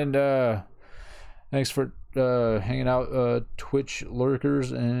 YouTube, and thanks for hanging out, Twitch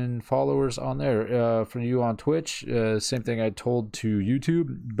lurkers and followers on there. For you on Twitch, same thing I told to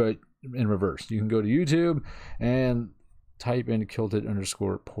YouTube, but in reverse. You can go to YouTube and type in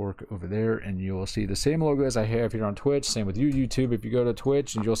kilted_pork over there, and you will see the same logo as I have here on Twitch. Same with you, YouTube. If you go to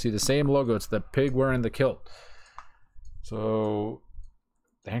Twitch, and you'll see the same logo. It's the pig wearing the kilt. So,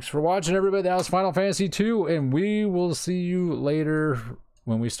 thanks for watching, everybody. That was Final Fantasy 2, and we will see you later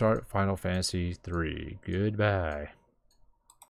when we start Final Fantasy 3. Goodbye.